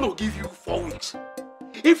 I'm going to give you 4 weeks.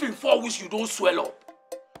 If in 4 weeks you don't swell up,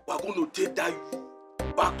 we're going to take that you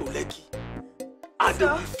back to Lekki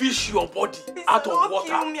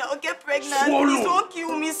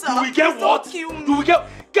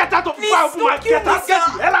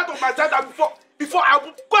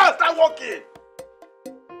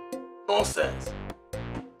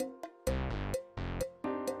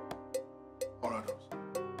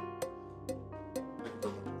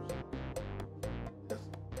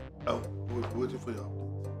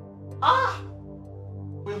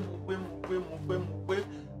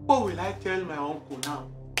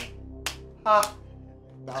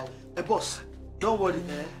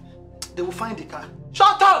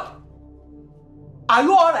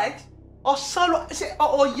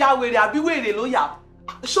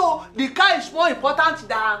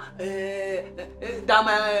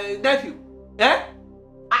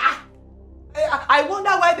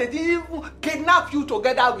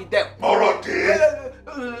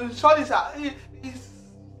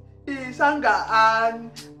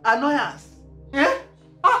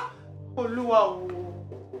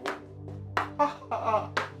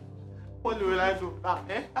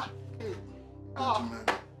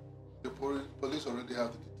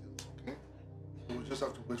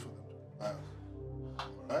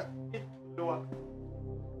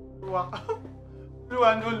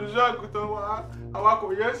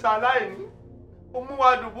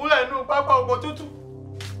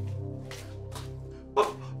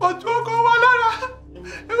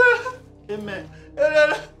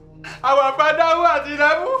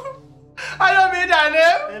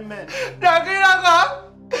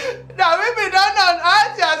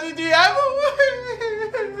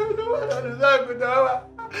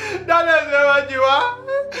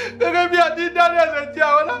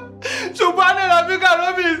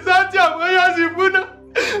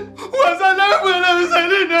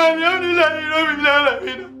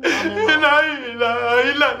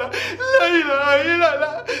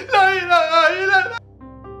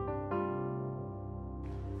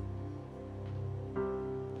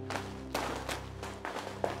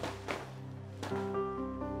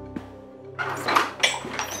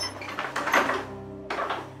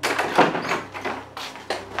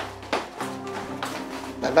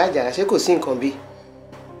Bàbá Àjàlá ṣé kò sí nǹkan bí?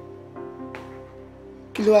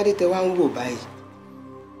 Kí ló wá dé tẹ wá ń wò báyìí?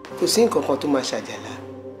 Kò sí nǹkan kan tó máa ṣàjàlá.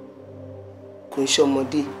 Kò ń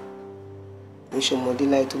ṣọmọdé. Kò ń ṣọmọdé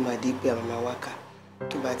láì tó máa dé pé àwọn máa wá ká.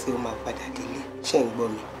 Tó bá tí ó máa padà délé. Ṣé ń gbọ́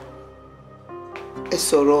mi? Ẹ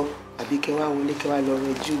sọ̀rọ̀ àbí kẹ wá wọlé kẹ wá lọ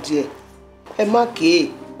rẹjú díẹ̀. Ẹ má kéè.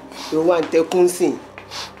 Ìwọ wá ń tẹkún sìn.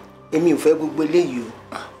 Èmi ò fẹ́ gbogbo eléyìí o.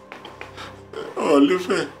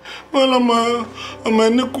 Ọ̀lẹ́fẹ̀ wọ́n lọ́mọ ọmọ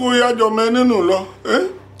ẹni kú yájọ ọmọ ẹni nù lọ. Kò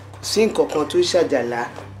sí nǹkan kan tó ṣàjàlá.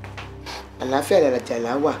 Àlàáfíà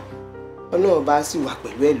làjàlá wà. Ọlọ́run bá sì wà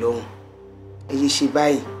pẹ̀lú ẹ̀ lọ́hùn. Ẹ yé ṣe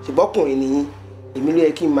báyìí. Ṣèbọ́kùnrin nìyí. Èmi ló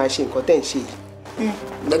yẹ kí n máa ṣe nǹkan tẹ̀ ń ṣe yìí.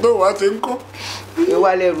 Gbẹ̀dọ̀ wá ti ń kọ́. Ẹ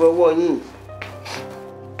wá lẹ́rù ọwọ́ yín.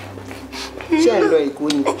 Ṣé ẹ ń lọ Èkó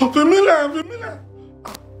ni? Fèmílẹ̀ fèmílẹ̀.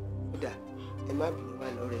 Kódà ẹ má bínú wá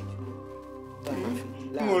lọ rẹ̀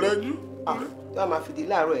jù. Mo rẹ̀ jù. Tó a máa fìdí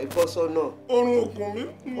láàárọ̀ ẹ bọ́ sọ́nà. Orun òkun mi.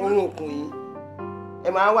 Orun òkun yín. Ẹ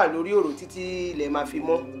máa wà lórí òrò títí ilẹ̀ máa fi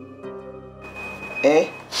mọ́.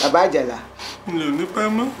 Bàbá Àjàlá. Ilẹ̀ ò ní pẹ́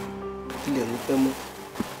mọ́. Ilẹ̀ ò ní pẹ́ mọ́.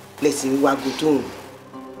 Lẹ́sìn ń wago tóun.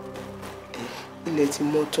 Ilẹ̀ ti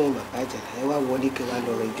mọ́ tán bàbá Àjàlá. Ẹ wá wọlé kẹ wá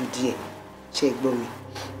lọ rẹjú díẹ̀. Ṣé ẹ gbọ́ mi?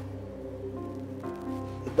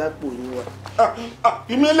 Ẹ gbá pò yín wá.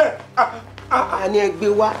 Ìmílẹ̀. A ní ẹ gbé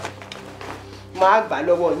wá. Máa gbà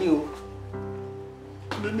lọ́wọ́ yín o.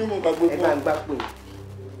 Ẹ máa gbá pò yín.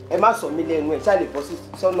 Ẹ má sọ mí lẹ́nu ẹ̀ ṣáà lè bọ́ sí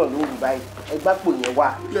sọ́nà lóru báyìí. Ẹ gbá pò yẹn wá.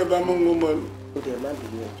 Ilé bá mọ́ wọn mọ́ ni. Ó dẹ̀ má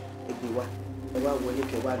bínú ẹ̀ ẹ gbé wá. Ẹ wá wọlé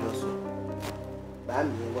kẹ wá lọ sùn. Bàá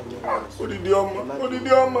mi ẹ wá ní wá lọ sùn. Odidi ọmọ. Odidi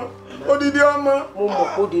ọmọ. Odidi ọmọ. Mo mọ̀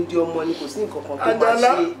pé odidi ọmọ ni kò sí nǹkan kan tó máa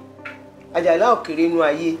ṣe. Àjàlá òkèrè inú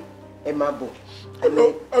ayé ẹ máa bọ̀.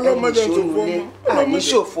 Ọlọ́mọdé ṣòfò ọmọ. Àní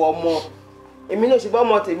ṣòfò ọmọ. Èmi náà ṣùgbọ́n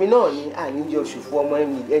ọmọ tèmi náà ni àní jọ ṣòfò ọmọ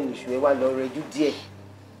ẹni ìṣù ẹ wá lọ rẹjú díẹ̀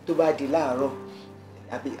tó bá di láàárọ̀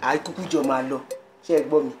àbí àìkúkú jọ máa lọ. Ṣé ẹ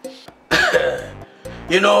gbọ́ mi?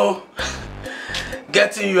 You know,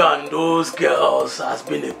 getting you and those girls has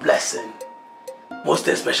been a blessing. Most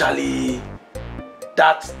especially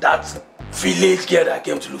that village girl that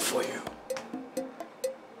came to look for you.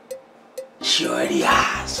 She already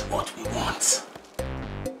has what we want.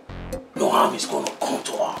 No harm is gonna come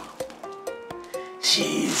to her.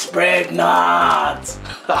 She's pregnant.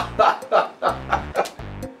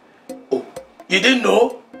 Oh, you didn't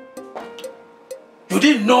know? You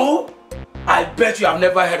didn't know? I bet you have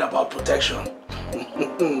never heard about protection.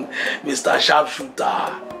 Mr.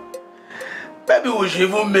 Sharpshooter. Maybe we should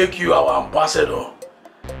even make you our ambassador.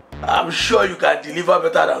 I'm sure you can deliver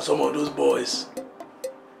better than some of those boys.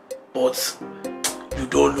 But you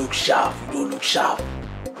don't look sharp. You don't look sharp.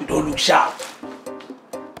 You don't look sharp.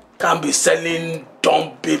 Can't be selling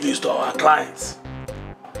dumb babies to our clients.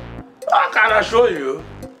 I can assure you,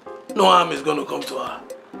 no harm is going to come to her.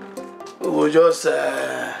 We will just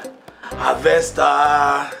harvest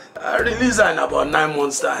her, release her in about 9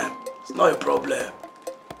 months' time. It's not a problem.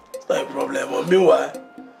 It's not a problem. But meanwhile,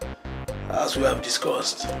 as we have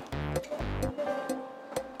discussed.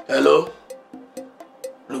 Hello?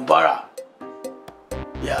 Lubara?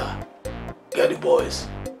 Yeah. Get the boys.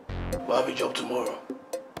 We'll have a job tomorrow.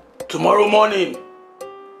 Tomorrow morning.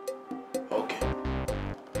 Okay.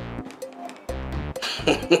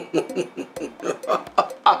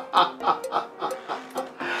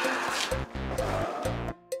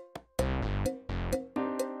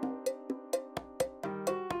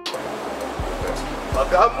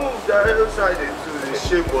 Okay, I'll move the other side into the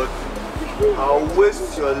shape, but I'll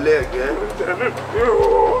waste your leg, eh?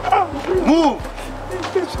 Move!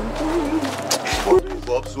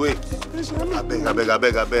 Bobs, wait. I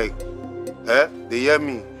beg. Eh? They hear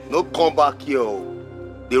me. No come back here.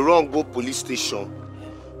 They run go police station.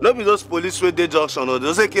 Not be those police where they junction or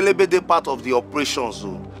those Kelebe they part of the operations.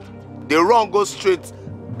 So. They run go straight,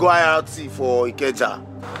 go IRT for Ikeja.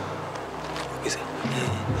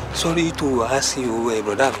 Sorry to ask you,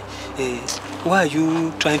 brother. Why are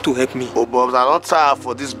you trying to help me? Oh, Bobs, I don't tire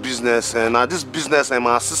for this business. And this business, and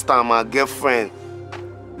my sister and my girlfriend,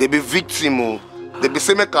 they be victim. They be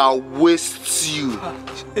saying make I waste you.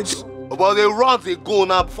 But they run, they go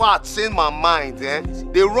now. Before I change my mind, eh?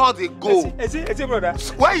 They run, they go. Is it, brother?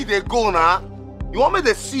 Where they go now? You want me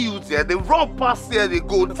to see you there? They run past there, they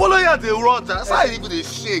go. Follow here, they run. That's how even they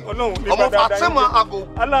shake. Oh no, I'm off Fatima, I go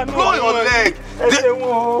blow your leg.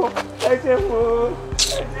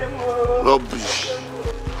 Rubbish.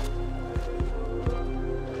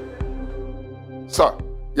 Sir,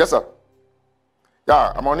 yes, sir.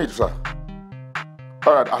 Yeah, I'm on it, sir.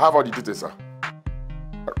 All right, I have all the details, sir.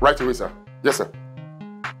 Right away, sir. Yes, sir.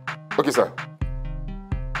 Okay, sir.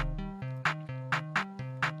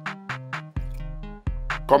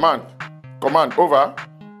 Command, over.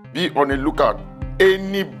 Be on a lookout.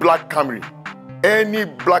 Any black Camry.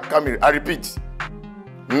 I repeat.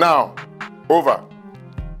 Now, over.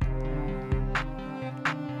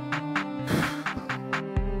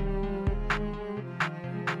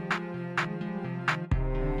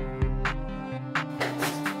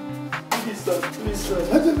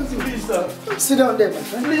 Please, sir. Sit down there, my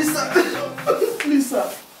friend. Please,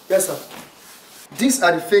 sir. Yes, sir. These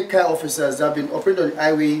are the fake car officers that have been operating on the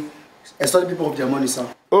highway and stealing people of their money, sir.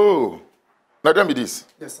 Oh, now tell me this.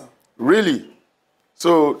 Yes, sir. Really?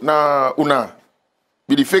 So now, una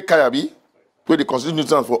be the fake car, Abi, where they constitute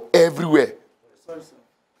nuisance for everywhere. Sorry, sir.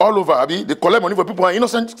 All over, Abi, they collect money for people who are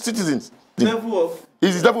innocent citizens. Devil work.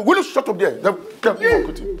 Is the devil? Will you shut up there?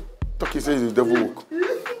 Talk, he says it's devil work.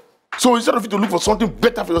 So instead of you to look for something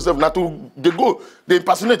better for yourself, now they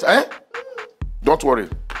impersonate, eh? Don't worry.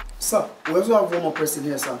 Sir, we also have one more person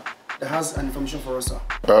here, sir, that has an information for us,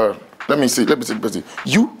 sir. Let me see the person.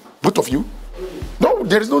 You? Both of you? No,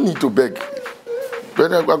 there is no need to beg.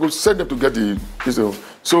 But I will send them to get the...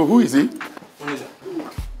 So who is he?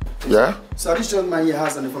 Yeah? So this young man here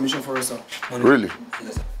has an information for us, sir. Really?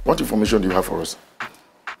 Yes, sir. What information do you have for us?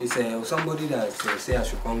 It's somebody that say I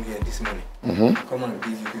should come here this morning. Come and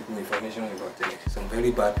give you people information about some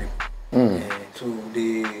very bad people. So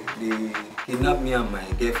they kidnapped me and my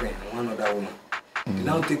girlfriend and one other woman. They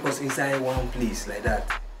now take us inside one place like that,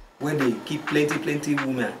 where they keep plenty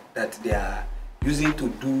women that they are using to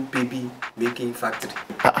do baby making factory.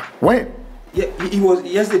 When? Yeah, it was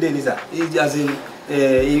yesterday, Lisa.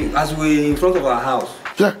 As we in front of our house.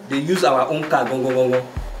 Yeah. They use our own car,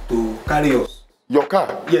 to carry us. Your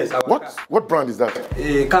car? Yes, our car. What brand is that?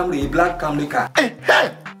 A Camry, a black Camry car. Hey!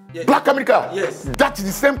 Yes. Black Camry car? Yes. That is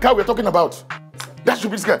the same car we're talking about. That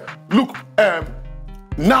should be this guy. Look,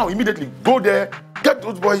 now immediately go there, get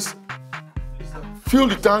those boys, fill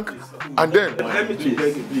the tank, and then... Let me to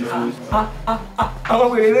beg you, please. I'm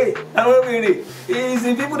waiting. It's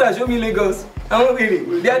the people that show me Lagos. I'm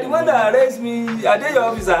waiting. They are the ones that arrest me. Are they your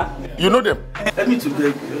officer? You know them? Let me to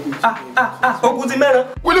beg you.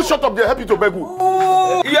 Will you shut up there? Help you to beg who?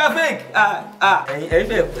 Oh, you are fake.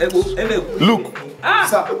 Look,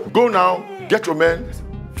 sir, go now, get your men,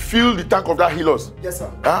 fill the tank of that healers. Yes,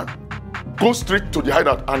 sir. Go straight to the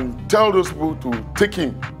hideout and tell those people to take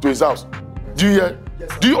him to his house. Do you hear? Yes,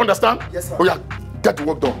 sir. Do you understand? Yes, sir. Oh yeah, get the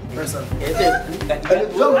work done. Yes, sir.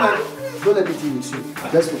 Don't let me deal with you.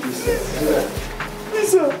 Let's go, please.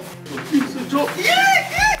 Please, sir. Please, Joe.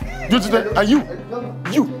 You today, and you.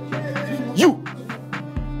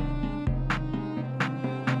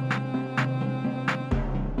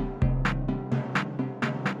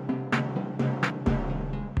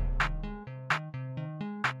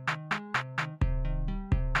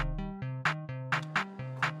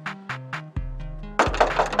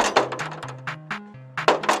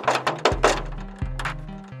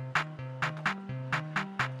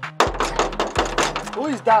 Who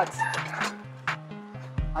is that?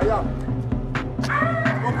 I am.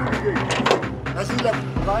 Open the gate. I see them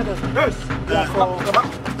behind us. Yes. Yes. Come on.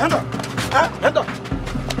 Hand up. Hand up.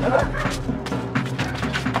 Hand up.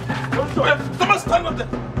 Come on, stand up there.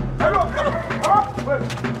 Come on. Come on. Wait.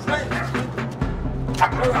 Stand.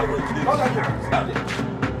 Stand.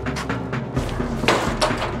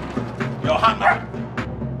 Your hand up.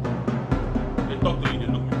 They talk to you, they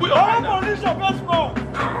look. Put your hand up. This is your best man.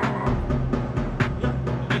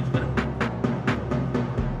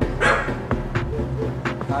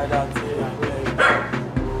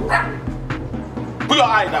 Put your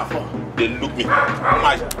eye down for. They look me.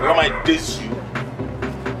 How my diss you?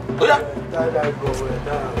 Oh yeah.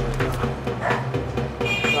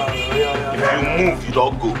 If you move, you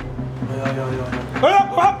don't go. Oh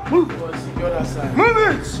yeah, move. Move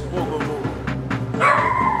it.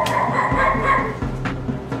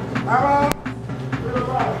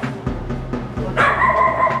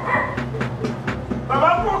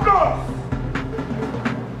 Go.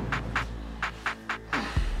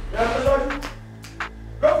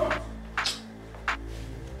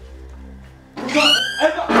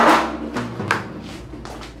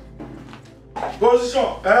 Position.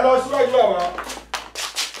 Hello, straight down.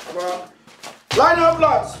 Line up,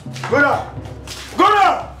 lads. Go down. Go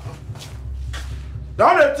down.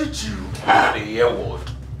 Don't they teach you? The hear what?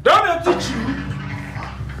 Don't they teach you?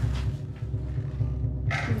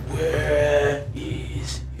 Where is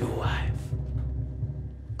your wife?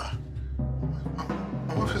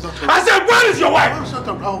 I said, where is your wife? What's that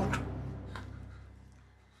around?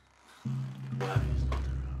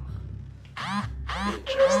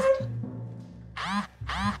 Interesting.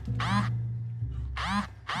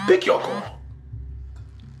 Pick your call.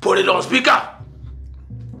 Put it on speaker.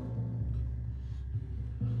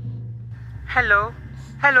 Hello.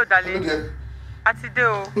 Hello, darling.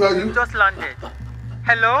 Atideo. Who are you? Just landed.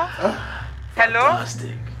 Hello? Huh? Hello?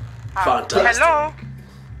 Fantastic. Fantastic. Hello?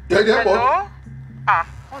 Yeah, hello?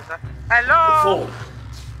 What's that? Hello? The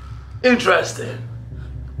phone. Interesting.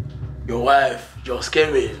 Your wife just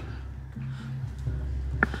came in.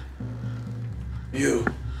 You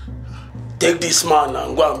take this man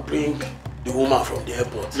and go and bring the woman from the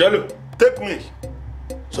airport. Yellow, take me.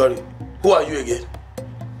 Sorry, who are you again?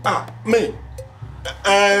 Me.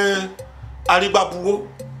 Alibabuwo.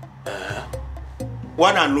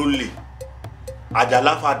 One and only.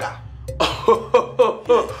 Ajala father.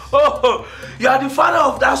 You are the father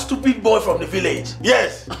of that stupid boy from the village.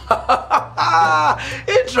 Yes.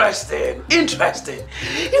 Interesting.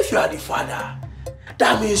 If you are the father,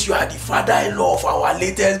 that means you are the father-in-law of our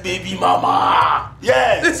latest baby mama.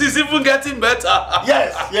 Yes. This is even getting better.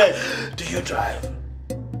 Yes. Do you drive?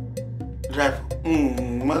 Drive.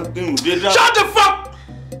 Shut the fuck!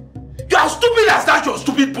 You are stupid as that, you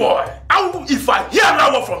stupid boy. If I hear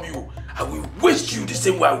that word from you, I will waste you the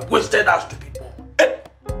same way I wasted that stupid boy. Hey,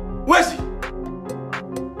 where's he?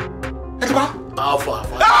 Alpha.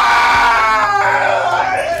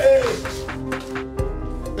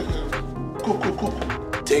 Go.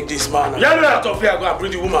 Take this man and get out of here. Go and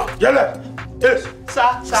bring the woman. Yes.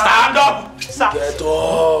 Sir. Stand up. Sir. Get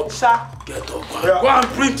up. Sir. Get up. Go and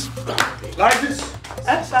bring. Like this.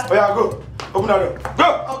 Sir. Oh yeah, go. Open that door. Go.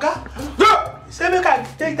 Okay. Go. Say make I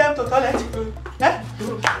take them to toilet. Move.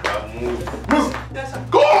 Yes, sir.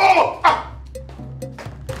 Go.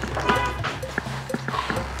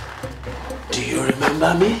 Do you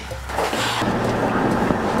remember me?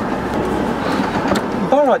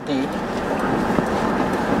 Borode.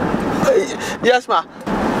 Yes, ma.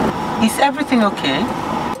 Is everything okay?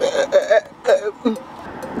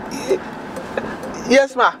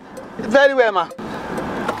 Yes, ma. Very well, ma.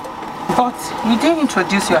 But you didn't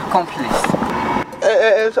introduce your accomplice.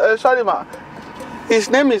 Sorry, ma. His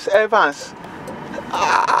name is Evans.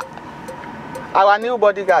 Our new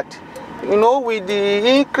bodyguard. You know, with the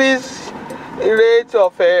increased rate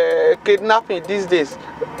of kidnapping these days,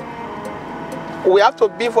 we have to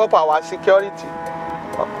beef up our security.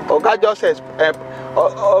 Oga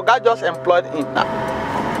just employed him now.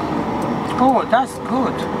 Oh, that's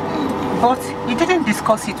good. But you didn't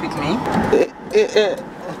discuss it with me?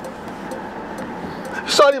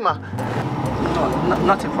 Sorry, ma. No,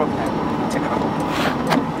 not a problem. Not a problem.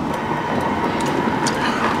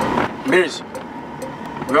 Miss,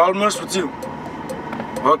 we're almost with you.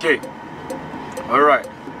 Okay. All right.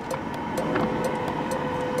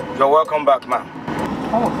 You're welcome back, ma'am.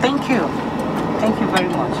 Oh, thank you. Thank you very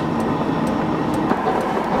much.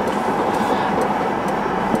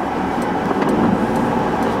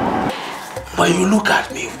 When you look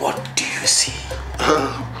at me, what do you see?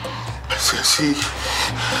 I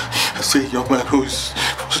see a young man who is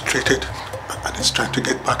frustrated and He's trying to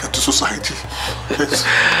get back into society. Yes.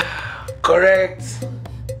 Correct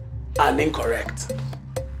and incorrect.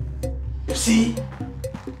 You see,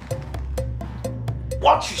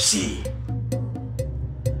 what you see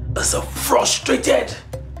is a frustrated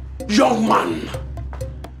young man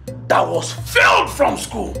that was failed from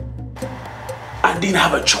school and didn't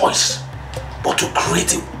have a choice but to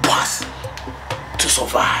create a path to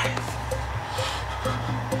survive.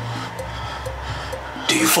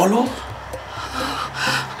 Do you follow?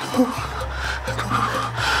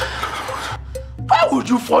 Why would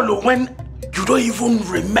you follow when you don't even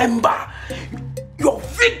remember your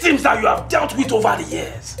victims that you have dealt with over the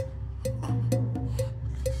years?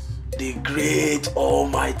 The great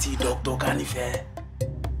almighty Dr. Kanife.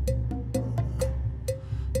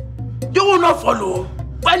 You will not follow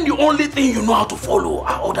when the only thing you know how to follow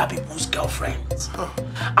are other people's girlfriends.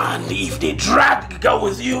 And if they drag the girl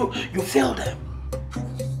with you, you fail them.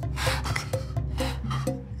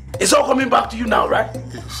 It's all coming back to you now, right?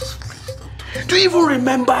 Yes, please don't. Do you even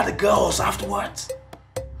remember the girls afterwards?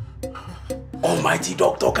 Almighty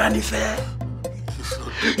Dr. Kanife.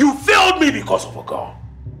 You failed me because of a girl.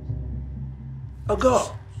 A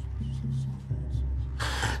girl.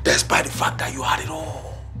 Despite the fact that you had it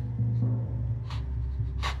all.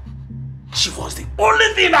 She was the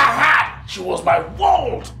only thing I had. She was my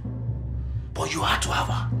world. But you had to have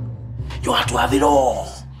her. You had to have it all.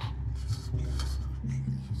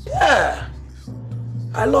 Yeah.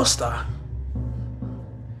 I lost her.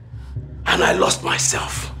 And I lost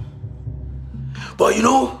myself. But you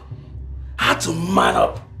know, I had to man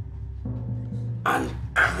up and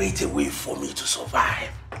create a way for me to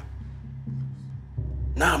survive.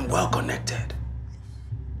 Now I'm well connected.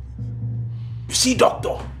 You see,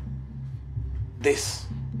 doctor, this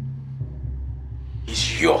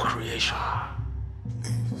is your creation.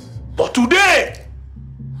 But today,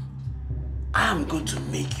 I am going to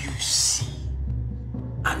make you see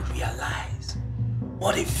and realize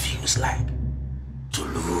what it feels like to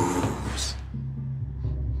lose.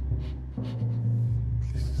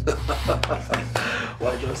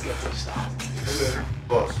 Why just let us start?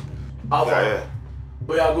 Boss. Yeah.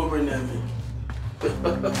 We are going to bring them in.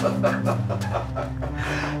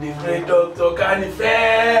 The great Dr.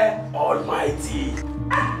 Kanife Almighty.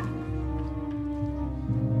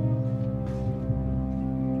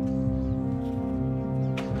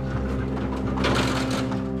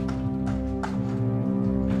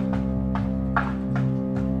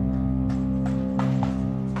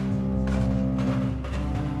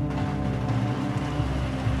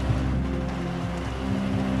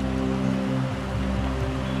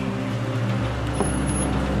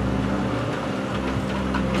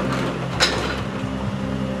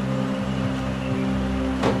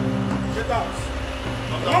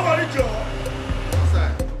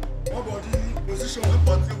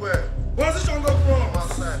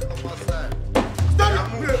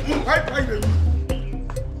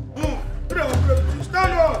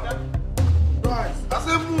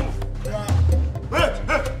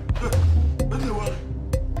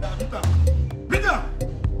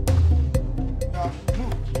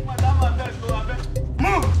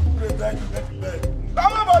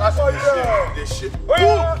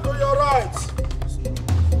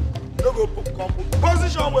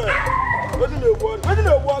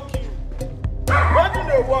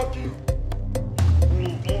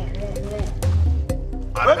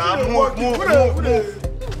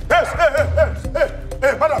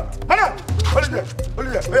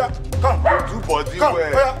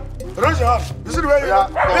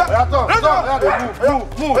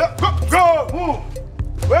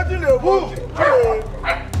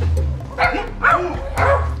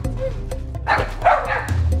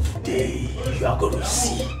 Today, you are going to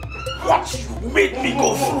see what you made me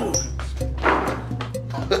go through.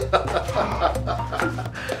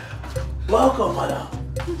 Welcome, madam.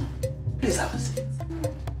 Please have a seat.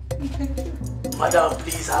 Madam,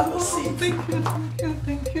 please have a seat.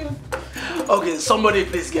 Thank you. Okay, somebody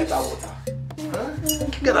please get her water.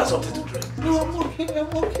 Get her something to drink. No, I'm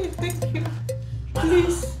okay, thank you.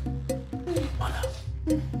 Please. Madam,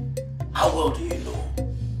 how well do you know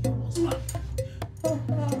your husband?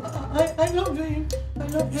 I love him. I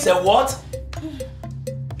love him. You said what?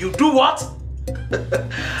 You do what?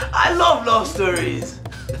 I love love stories.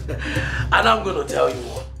 And I'm gonna tell you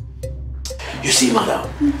what. You see, madam,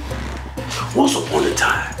 once upon a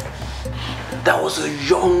time, there was a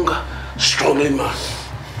young, struggling man.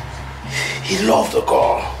 He loved a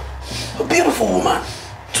girl, a beautiful woman,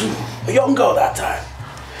 too, a young girl that time.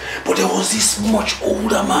 But there was this much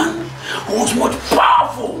older man who was much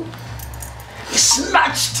powerful. He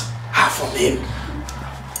snatched her from him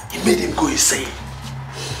It made him go insane.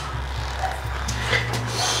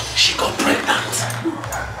 She got pregnant.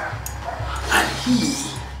 And he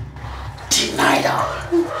denied her.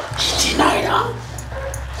 He denied her.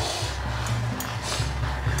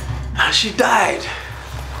 And she died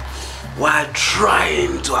while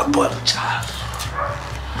trying to abort the child.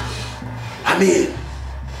 I mean,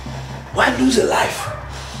 why lose a life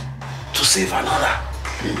to save another?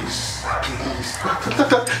 Please, please.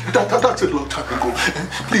 That's a long time ago.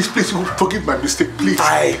 Please, please, forgive my mistake, please.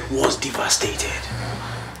 I was devastated.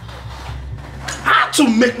 I had to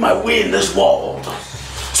make my way in this world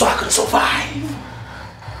so I could survive.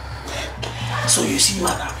 So you see,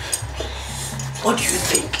 madam, what do you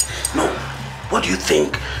think? No, what do you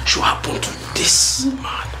think should happen to this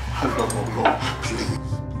man? No, please.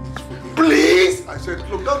 Please? I said,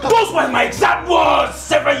 look, that, those were my exact words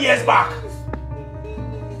several years back.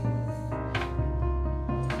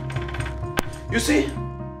 You see,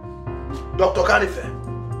 Dr.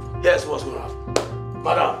 Kanife, here's what's going on.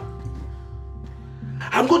 Madam,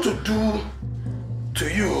 I'm going to do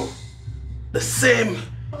to you the same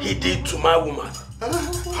he did to my woman.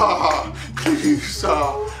 Please, sir.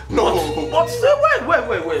 No. But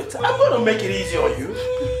wait. I'm going to make it easy on you.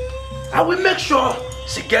 I will make sure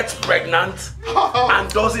she gets pregnant and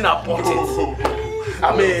doesn't abort it.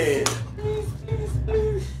 I mean,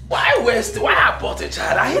 why abort a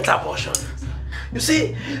child? I hate abortion. You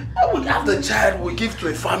see, when we have the child, we give to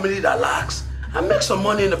a family that lacks and make some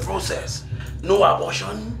money in the process. No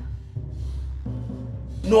abortion,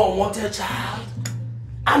 no unwanted child,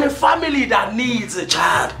 and a family that needs a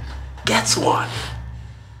child gets one.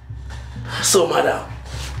 So, madam,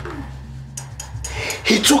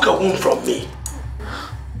 he took a womb from me.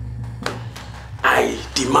 I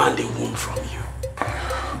demand a womb from you.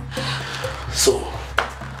 So,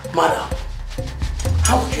 madam,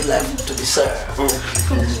 how would you like to be served?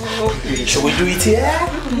 Please. Should we do it here?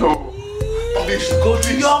 No. Please go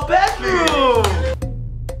to your bedroom.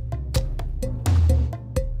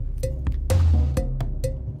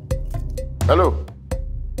 Hello?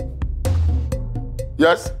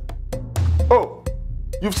 Yes? Oh,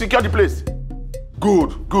 you've secured the place.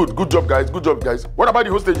 Good job, guys. Good job, guys. What about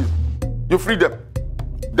the hostages? You freed them.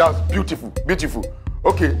 That's beautiful.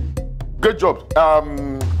 Okay, great job.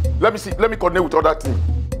 Let me see. Let me coordinate with other team.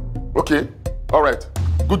 Okay, all right.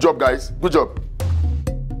 Good job, guys. Good job.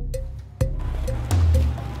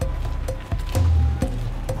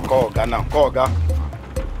 Call Oga now. Call Oga.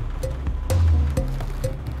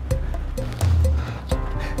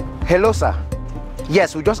 Hello, sir.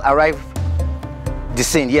 Yes, we just arrived the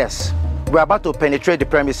scene, yes. We're about to penetrate the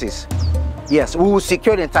premises. Yes, we will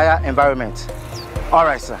secure the entire environment. All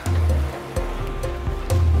right, sir.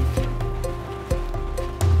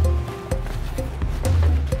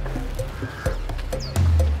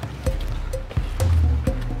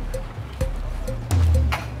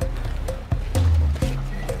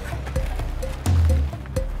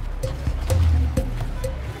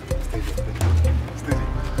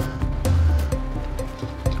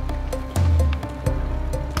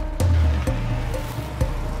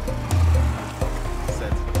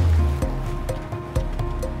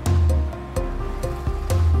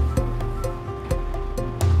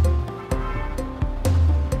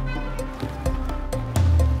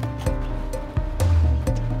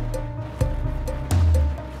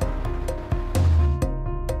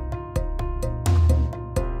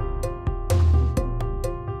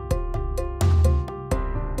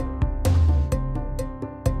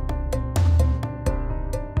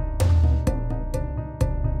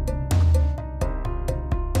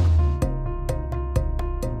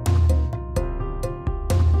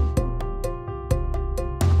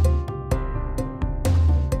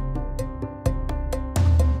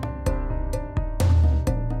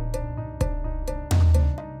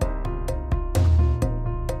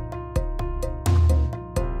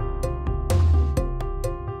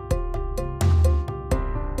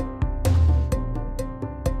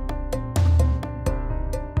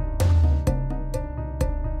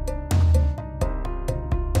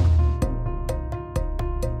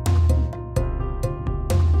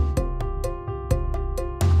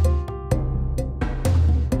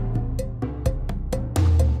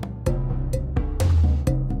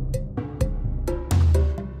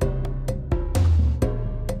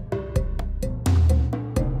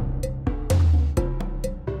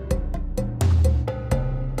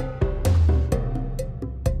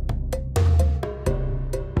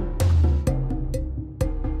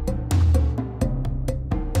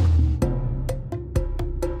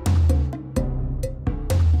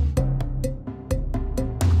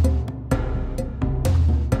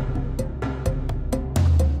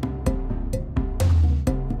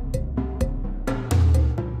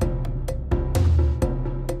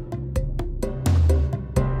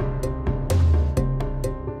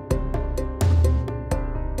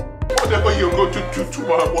 Whatever you're going to do to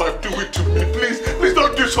my wife, do it to me, please. Please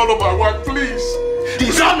don't dishonor my wife, please.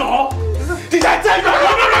 Dishonor? Did I tell you I'm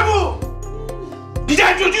honorable? Did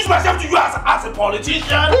I introduce myself to you as a politician?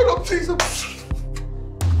 No, please.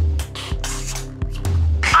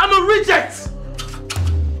 I'm a reject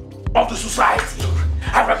of the society.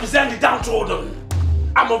 I represent the downtrodden.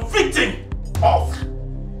 I'm a victim of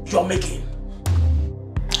your making.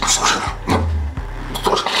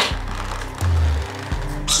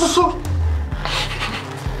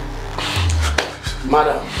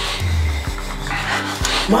 Madam.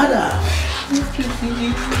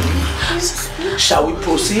 Shall we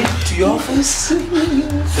proceed to your office?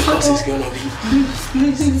 Because it's gonna be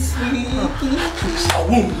a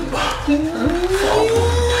womb.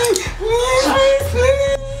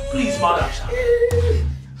 Please, madam.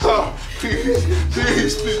 Oh,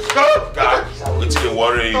 please. Oh, God. It's been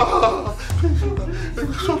worrying.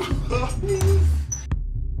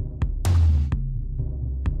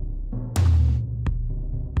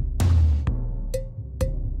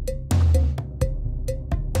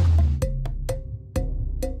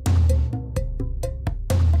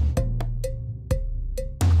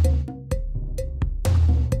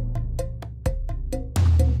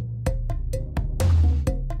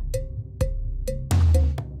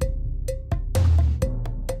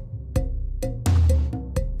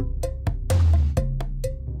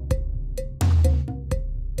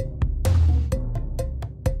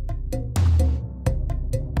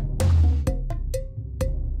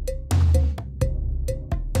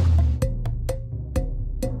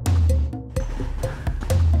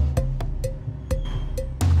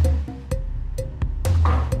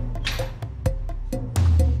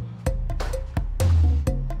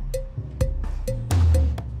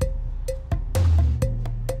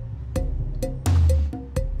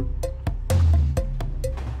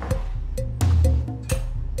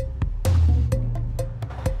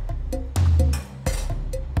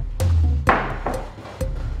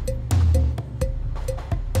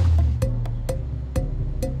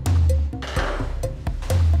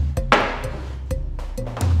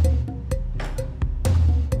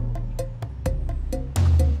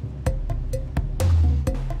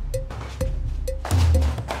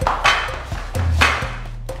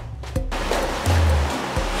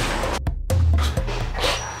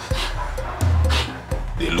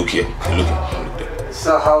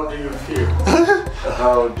 So how do you feel?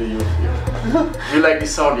 How do you feel? You like the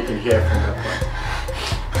sound you can hear from that point?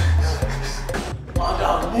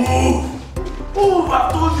 Madam, move! Move!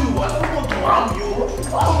 I've told you, I don't want to harm you.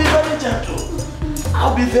 I'll be very gentle.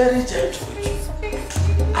 I'll be very gentle with you.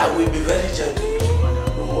 I will be very gentle with you, madam.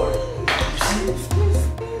 Don't worry. You see,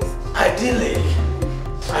 ideally,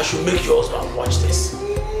 I should make your husband watch this.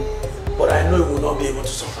 But I know he will not be able to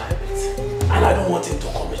survive it. And I don't want him to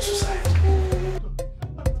commit suicide.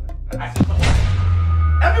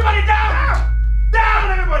 Everybody down!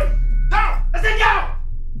 Down, everybody! Down! I said down!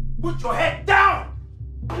 Put your head down!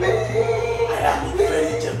 I am a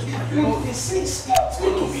very gentleman. You know, it's not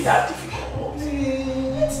going to be that difficult.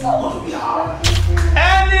 It's not going to be hard.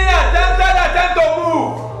 Any attempt to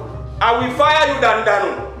move, I will fire you,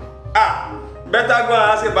 Dandano. Better go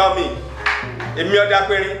and ask about me.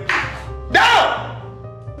 Down!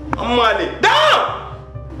 I'm money. Down!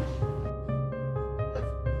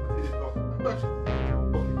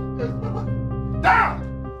 Down!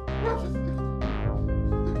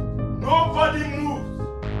 Nobody moves.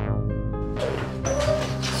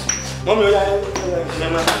 Mommy,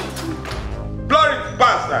 bloody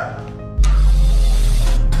bastard!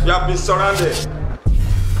 You have been surrounded.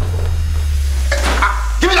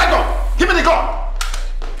 Give me that gun! Give me the gun!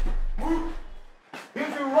 Move.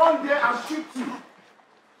 If you run there, I'll shoot you.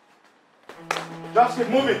 Just keep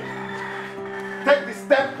moving. Take the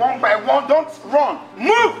step one by one. Don't run.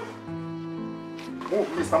 Move! Move,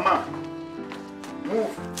 Mr. Man.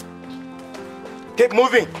 Move. Keep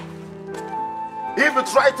moving. If you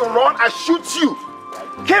try to run, I shoot you.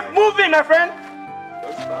 Keep moving, my friend.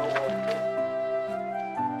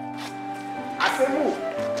 I say move.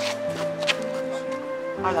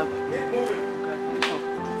 Keep moving.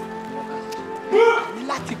 Mi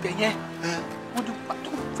láti bẹ̀ yẹn, wọ́n ti pàtó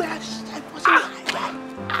fẹ́ ṣàìpọ́sí àìbá.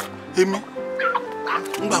 Èmi,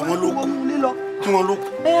 ńgbà wọn ló kú, tí wọn ló kú,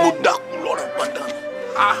 mo dákú lọ́rọ̀ padà.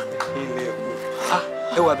 Ilé ẹ̀kọ́.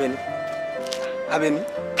 Ẹ wo Abẹ́ní. Abẹ́ní.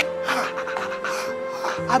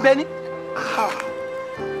 Abẹ́ní.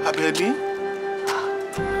 Abẹ́ní.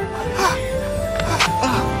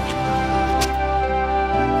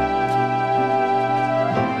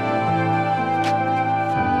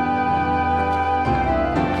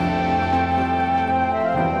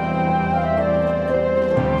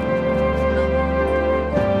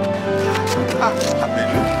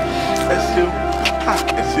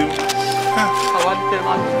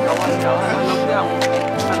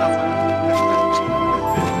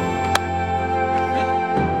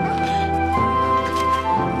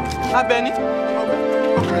 Abẹ́ni.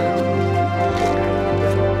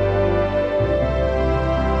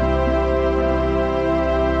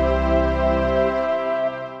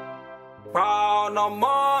 Pa ọ̀nà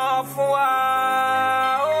mọ́ fún wa,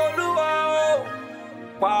 Olúwa o.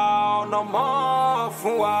 Pa ọ̀nà mọ́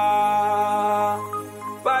fún wa.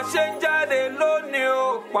 Bá ṣe ń jáde lónìí o,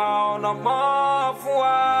 pa ọ̀nà mọ́ fún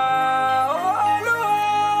wa, Olúwa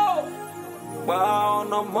o. Pa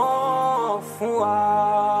ọ̀nà mọ́ fún wa.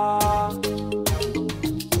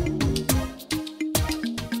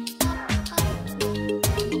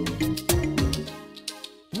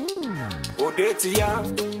 Òde ti yá,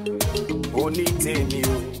 òní tèmi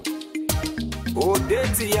o. Òde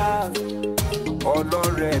ti yá,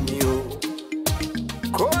 ọlọ́rẹ̀ mi o.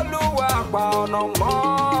 K'Olúwa pa ọ̀nà mọ́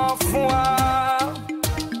fún wa.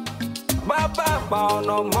 Bàbá pa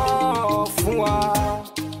ọ̀nà mọ́ fún wa.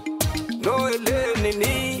 No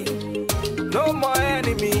elénìní, no more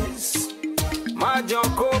enemies. Má jọ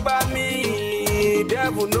kó bá mi,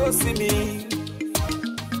 devil no see me.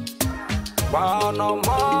 Pa ọ̀nà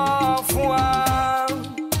mọ́ fún wa.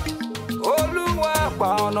 Olúwa pa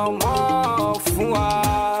ọ̀nà mọ́ fún wa.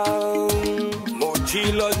 Mo jí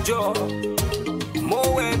lọ́jọ́, mo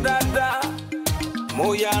wẹ̀ dáadáa, mo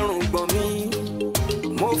yarùn gbọ̀n mi,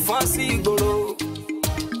 mo fọ́n sí ìgboro,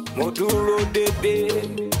 mo dúró dédé.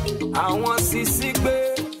 Àwọn sisi gbé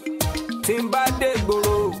tí n bá dé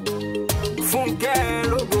gbòòrò Fúnkẹ́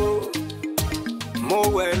rógo, mo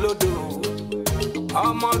wẹ̀ lódò.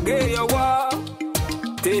 Ọmọge yọwọ́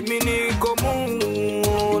tèmi ni kò mú,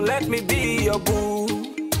 let me be your boo.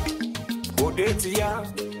 Òde ti yá.